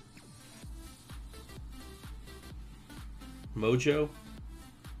Mojo?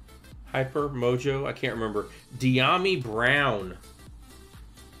 Hyper Mojo? I can't remember. De'Ami Brown.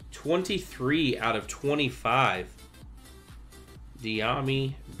 23 out of 25.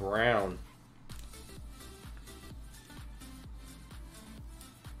 De'Ami Brown.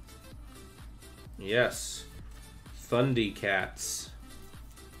 Yes. Thundy Cats.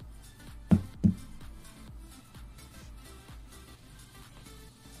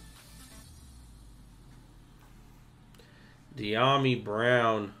 De'Ami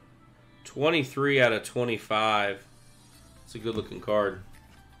Brown, 23 out of 25. It's a good looking card.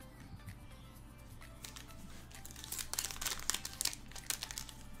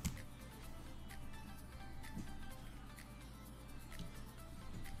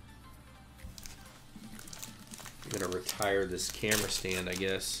 I'm going to retire this camera stand, I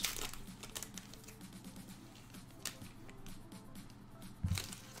guess.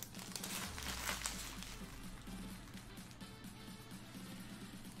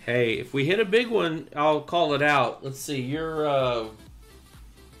 Hey, if we hit a big one, I'll call it out. Let's see, your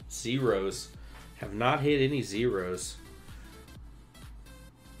zeros have not hit any zeros.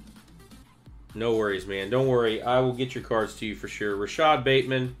 No worries, man. Don't worry. I will get your cards to you for sure. Rashad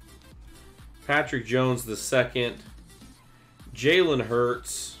Bateman, Patrick Jones II, Jalen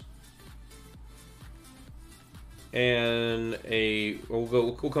Hurts, and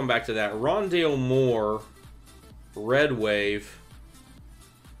we'll come back to that. Rondale Moore, Red Wave.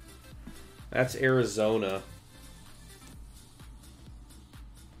 That's Arizona.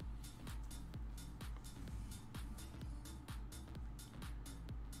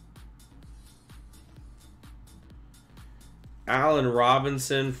 Allen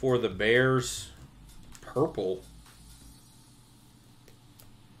Robinson for the Bears. Purple.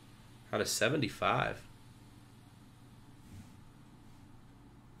 Out of 75.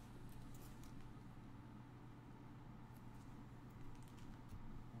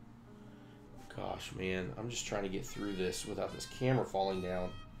 Gosh, man. I'm just trying to get through this without this camera falling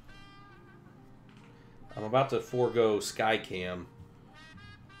down. I'm about to forego Skycam.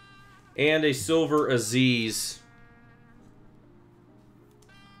 And a silver Aziz.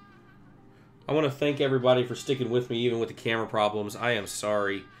 I want to thank everybody for sticking with me even with the camera problems. I am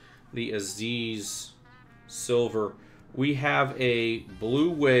sorry. The Aziz silver. We have a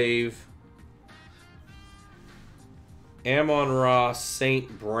blue wave. Amon-Ra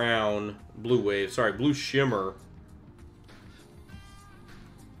St. Brown. Blue wave. Sorry, blue shimmer.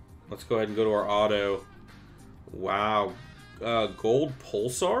 Let's go ahead and go to our auto. Wow. Gold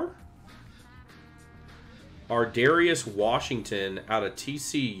Pulsar? Ardarius Washington out of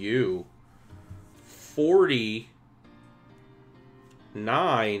TCU.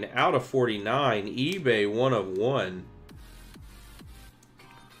 49 out of 49. eBay 1 of 1.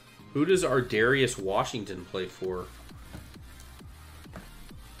 Who does Ardarius Washington play for?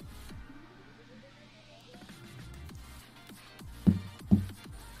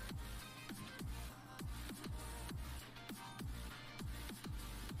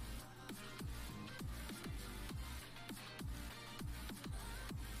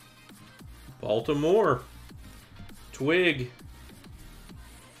 Baltimore. Twig.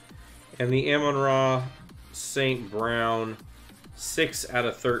 And the Amon-Ra St. Brown. 6 out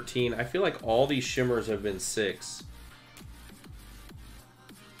of 13. I feel like all these shimmers have been 6.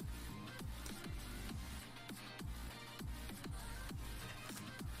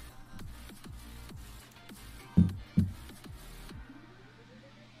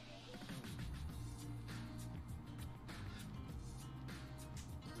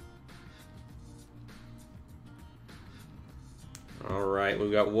 All right,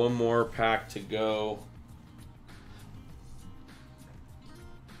 we've got one more pack to go.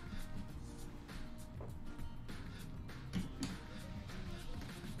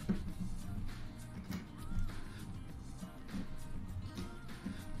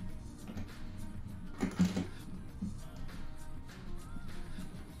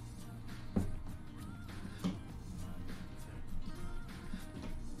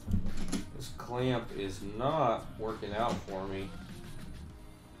 This clamp is not working out for me.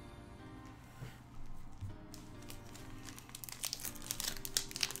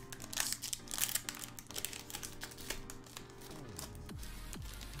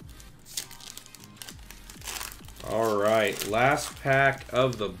 All right, last pack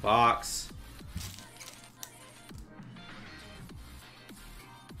of the box.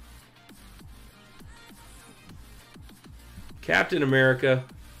 Captain America,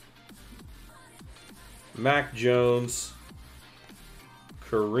 Mac Jones,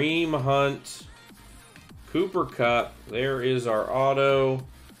 Kareem Hunt, Cooper Kupp. There is our auto.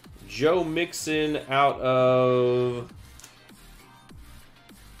 Joe Mixon out of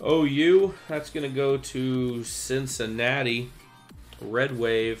OU. That's going to go to Cincinnati. Red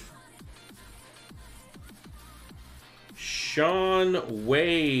Wave. Sean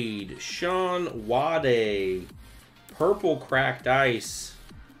Wade. Sean Wade. Purple Cracked Ice.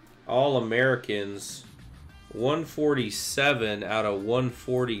 All-Americans. 147 out of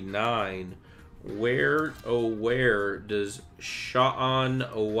 149. Where, oh where does Sean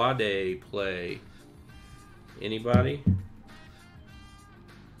Wade play? Anybody?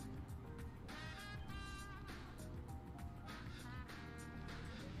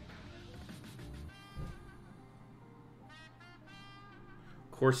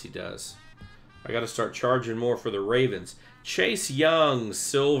 course he does. I got to start charging more for the Ravens. Chase Young,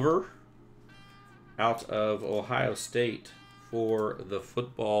 silver, out of Ohio State for the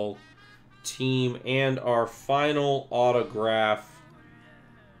football team. And our final autograph,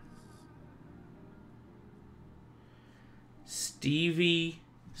 Stevie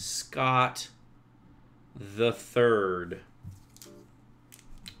Scott the third.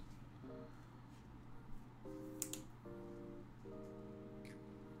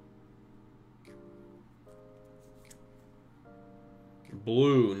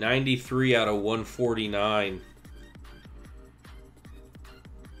 Blue, 93 out of 149.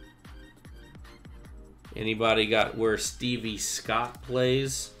 Anybody got where Stevie Scott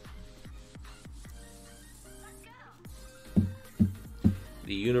plays?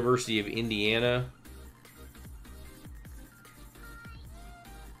 The University of Indiana.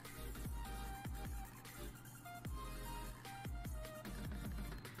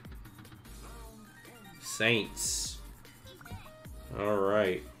 Saints. All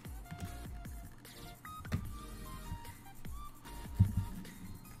right.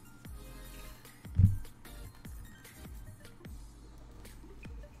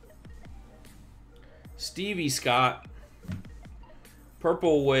 Stevie Scott.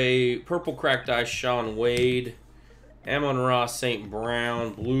 Purple Cracked Ice, Sean Wade. Amon-Ra St.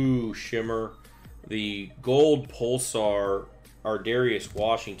 Brown. Blue Shimmer. The Gold Pulsar, Ardarius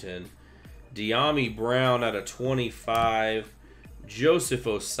Washington. De'Ami Brown out of 25. Joseph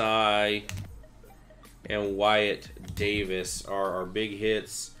Osai and Wyatt Davis are our big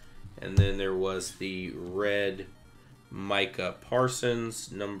hits. And then there was the red Micah Parsons,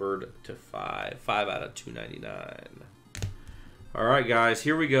 numbered to 5. 5 out of 299. All right, guys,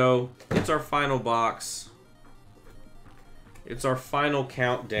 here we go. It's our final box. It's our final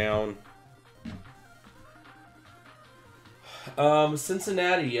countdown.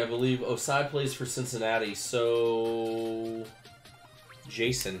 Cincinnati, I believe. Osai plays for Cincinnati, so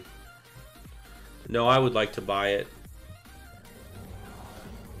Jason. No, I would like to buy it.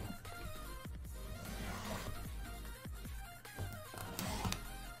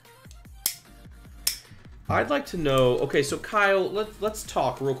 I'd like to know. Okay, so Kyle, let's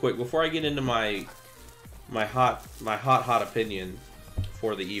talk real quick before I get into my hot opinion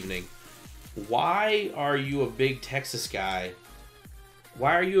for the evening. Why are you a big Texas guy?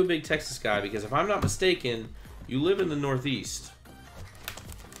 Why are you a big Texas guy? Because if I'm not mistaken, you live in the Northeast.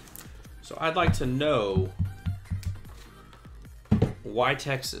 So I'd like to know why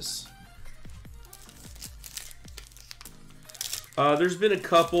Texas. There's been a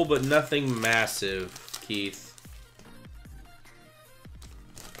couple, but nothing massive, Keith.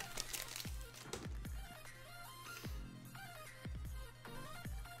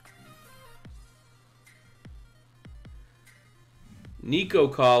 Nico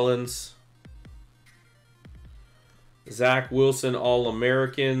Collins, Zach Wilson,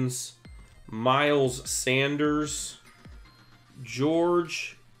 All-Americans, Miles Sanders,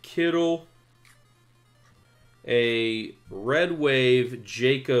 George Kittle, a Red Wave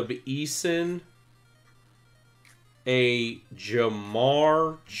Jacob Eason, a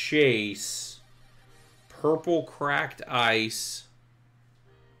Jamar Chase, Purple Cracked Ice.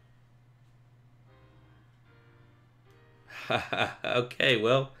 Okay,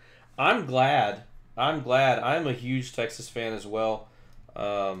 well, I'm glad. I'm a huge Texas fan as well.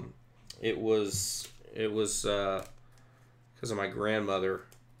 It was because of my grandmother.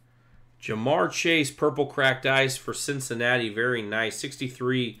 Jamar Chase, Purple Cracked Ice for Cincinnati, very nice.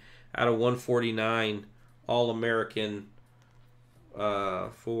 63 out of 149, All-American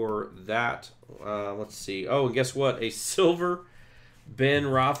for that. Let's see. Oh, and guess what? A silver Ben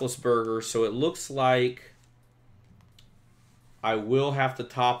Roethlisberger. So it looks like I will have to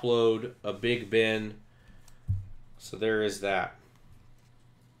top load a Big Ben. So there is that.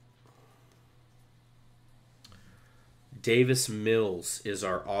 Davis Mills is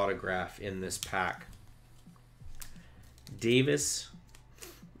our autograph in this pack. Davis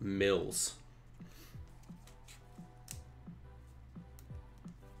Mills.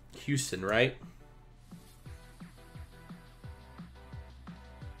 Houston, right?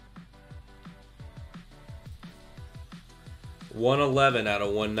 $111 out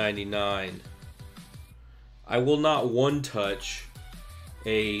of 199. I will not one-touch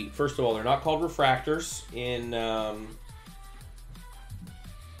a... First of all, they're not called refractors in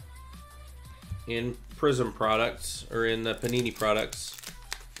Prism products, or in the Panini products.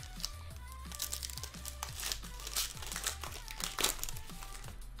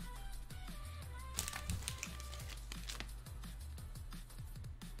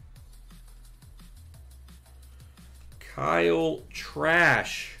 Kyle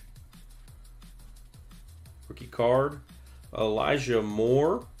Trash. Rookie card. Elijah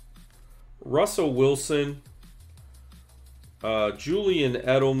Moore. Russell Wilson. Julian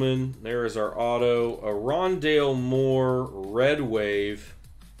Edelman. There is our auto. A Rondale Moore. Red Wave.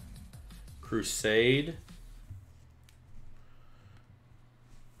 Crusade.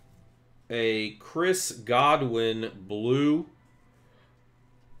 A Chris Godwin Blue.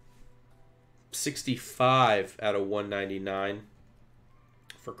 65 out of 199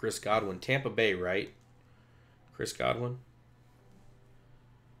 for Chris Godwin. Tampa Bay, right? Chris Godwin.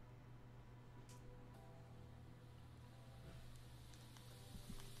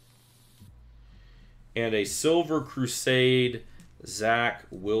 And a Silver Crusade Zach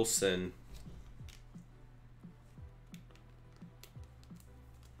Wilson.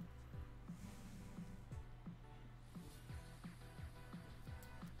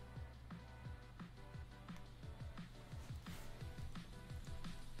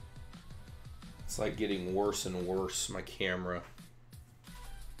 It's like getting worse and worse, my camera.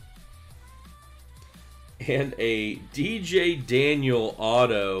 And a DJ Daniel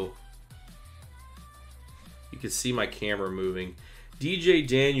auto. You can see my camera moving. DJ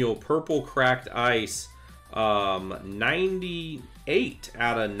Daniel, Purple Cracked Ice. 98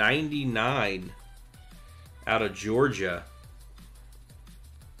 out of 99 out of Georgia.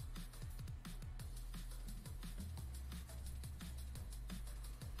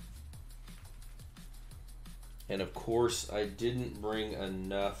 And of course, I didn't bring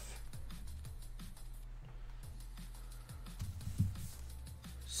enough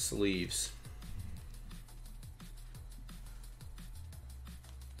sleeves.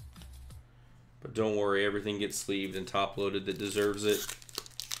 But don't worry, everything gets sleeved and top loaded that deserves it.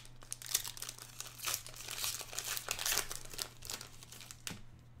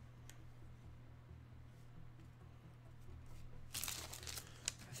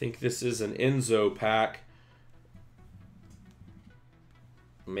 I think this is an Enzo pack.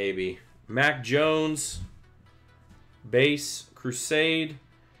 Maybe. Mac Jones, base Crusade,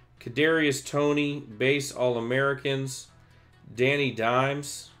 Kadarius Toney, base All-Americans, Danny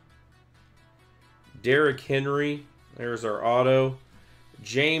Dimes, Derrick Henry, there's our auto,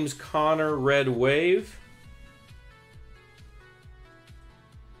 James Conner, Red Wave,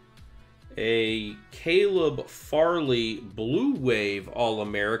 a Caleb Farley, Blue Wave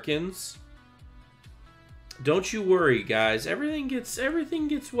All-Americans. Don't you worry, guys. Everything gets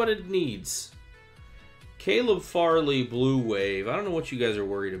what it needs. Caleb Farley, Blue Wave. I don't know what you guys are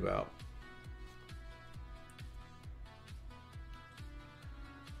worried about.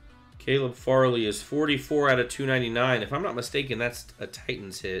 Caleb Farley is 44 out of 299. If I'm not mistaken, that's a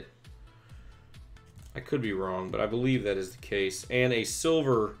Titans hit. I could be wrong, but I believe that is the case. And a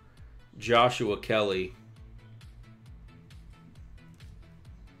silver Joshua Kelly.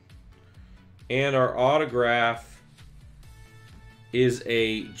 And our autograph is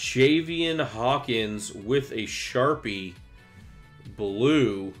a Javian Hawkins with a Sharpie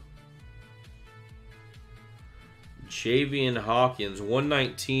blue. Javian Hawkins,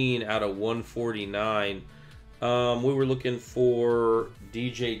 119 out of 149. We were looking for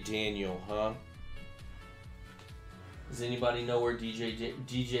DJ Daniel, huh? Does anybody know where DJ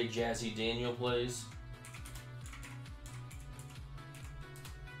Jazzy Daniel plays?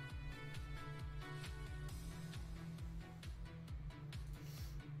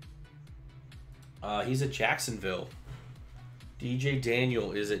 He's at Jacksonville. DJ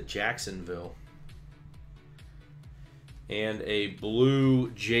Daniel is at Jacksonville. And a blue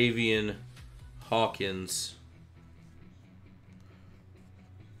Javian Hawkins.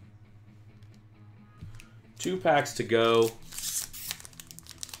 Two packs to go.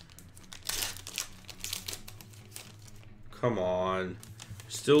 Come on.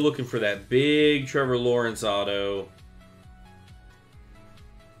 Still looking for that big Trevor Lawrence auto.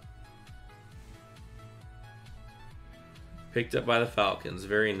 Picked up by the Falcons.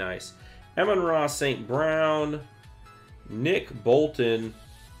 Very nice. Amon-Ra St. Brown. Nick Bolton.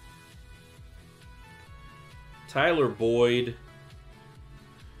 Tyler Boyd.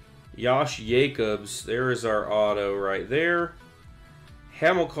 Josh Jacobs. There is our auto right there.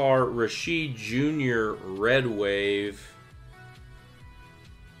 Hamilcar Rashid Jr. Red Wave.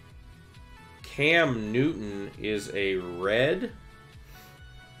 Cam Newton is a red.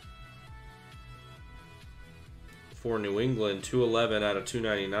 For New England, 211 out of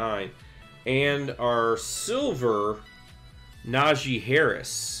 299. And our silver, Najee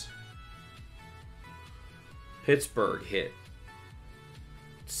Harris. Pittsburgh hit.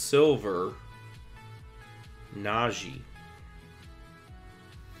 Silver, Najee.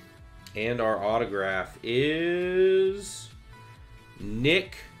 And our autograph is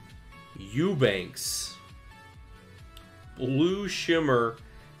Nick Eubanks. Blue Shimmer,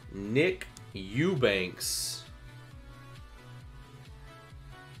 Nick Eubanks.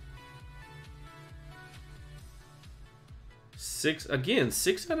 Six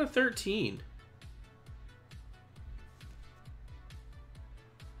out of 13.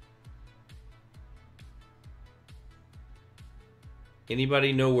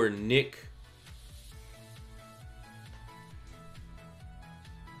 Anybody know where Nick?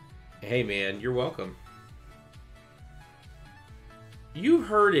 Hey man, you're welcome. You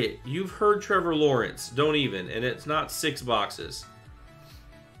heard it. You've heard Trevor Lawrence. Don't even. And it's not 6 boxes.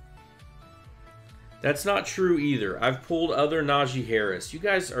 That's not true either. I've pulled other Najee Harris. You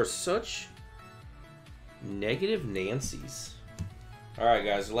guys are such negative Nancy's. All right,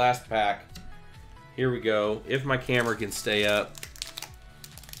 guys. Last pack. Here we go. If my camera can stay up.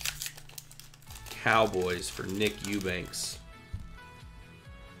 Cowboys for Nick Eubanks.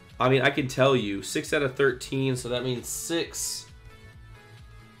 I mean, I can tell you. 6 out of 13. So that means 6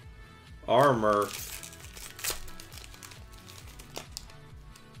 armor.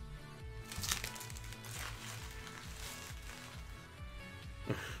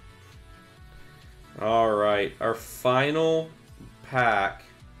 All right, our final pack.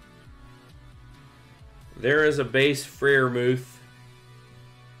 There is a base Freiermuth,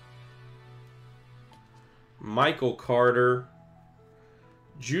 Michael Carter,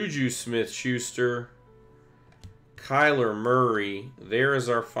 Juju Smith-Schuster, Kyler Murray. There is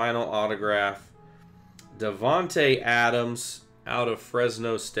our final autograph. Devontae Adams out of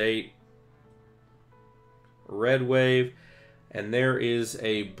Fresno State. Red Wave. And there is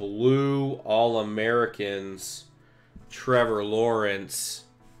a blue All-Americans, Trevor Lawrence.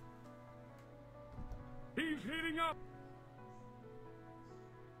 He's heating up.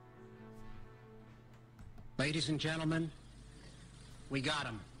 Ladies and gentlemen, we got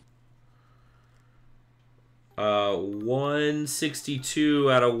him. 162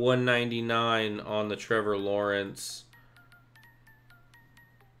 out of 199 on the Trevor Lawrence.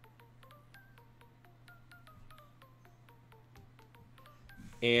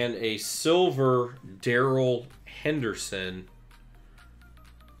 And a silver Darrell Henderson.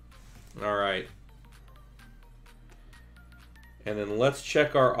 All right. And then let's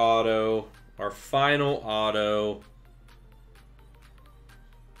check our auto. Our final auto.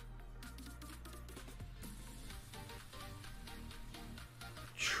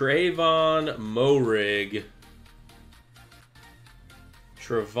 Trevon Moehrig.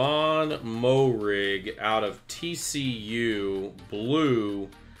 Trevon Moehrig out of TCU, blue,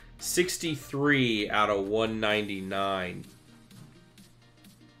 63 out of 199.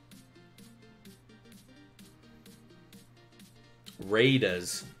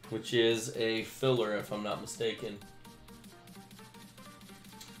 Raiders, which is a filler if I'm not mistaken.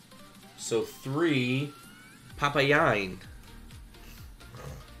 So 3, Papayan.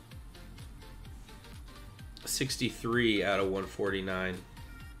 63 out of 149.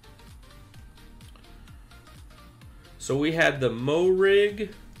 So we had the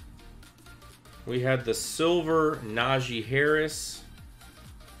Moehrig, we had the silver Najee Harris,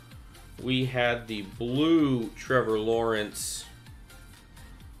 we had the blue Trevor Lawrence,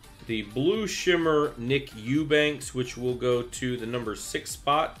 the blue shimmer Nick Eubanks, which will go to the number 6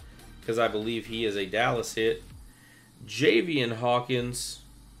 spot because I believe he is a Dallas hit, Javian Hawkins,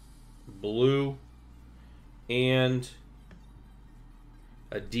 blue, and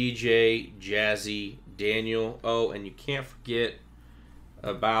a DJ Jazzy Daniel. Oh, and you can't forget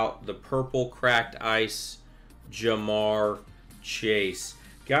about the purple cracked ice Jamar Chase.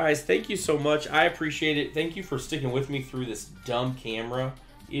 Guys, thank you so much. I appreciate it. Thank you for sticking with me through this dumb camera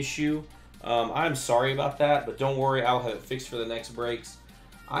issue. I'm sorry about that, but don't worry. I'll have it fixed for the next breaks.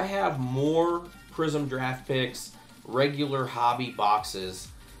 I have more Prism draft picks, regular hobby boxes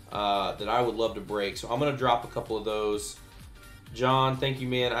that I would love to break. So I'm going to drop a couple of those. John, thank you,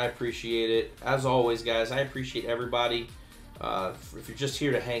 man. I appreciate it. As always, guys, I appreciate everybody. If you're just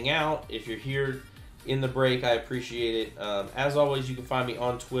here to hang out, if you're here in the break, I appreciate it. As always, you can find me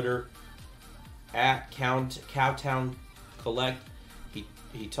on Twitter at Cowtown Collect.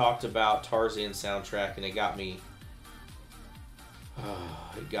 He talked about Tarzan soundtrack, and it got me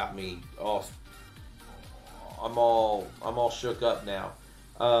all. I'm all shook up now.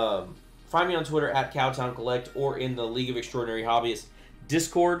 Find me on Twitter at Cowtown Collect or in the League of Extraordinary Hobbyists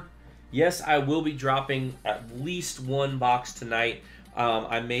Discord. Yes, I will be dropping at least one box tonight.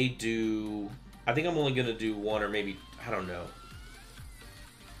 I think I'm only going to do one, or maybe, I don't know.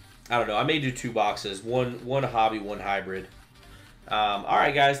 I may do 2 boxes. One hobby, one hybrid. All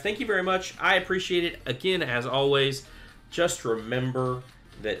right, guys. Thank you very much. I appreciate it. Again, as always, just remember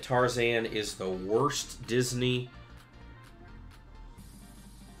that Tarzan is the worst Disney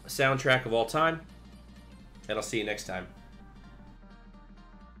soundtrack of all time. And I'll see you next time.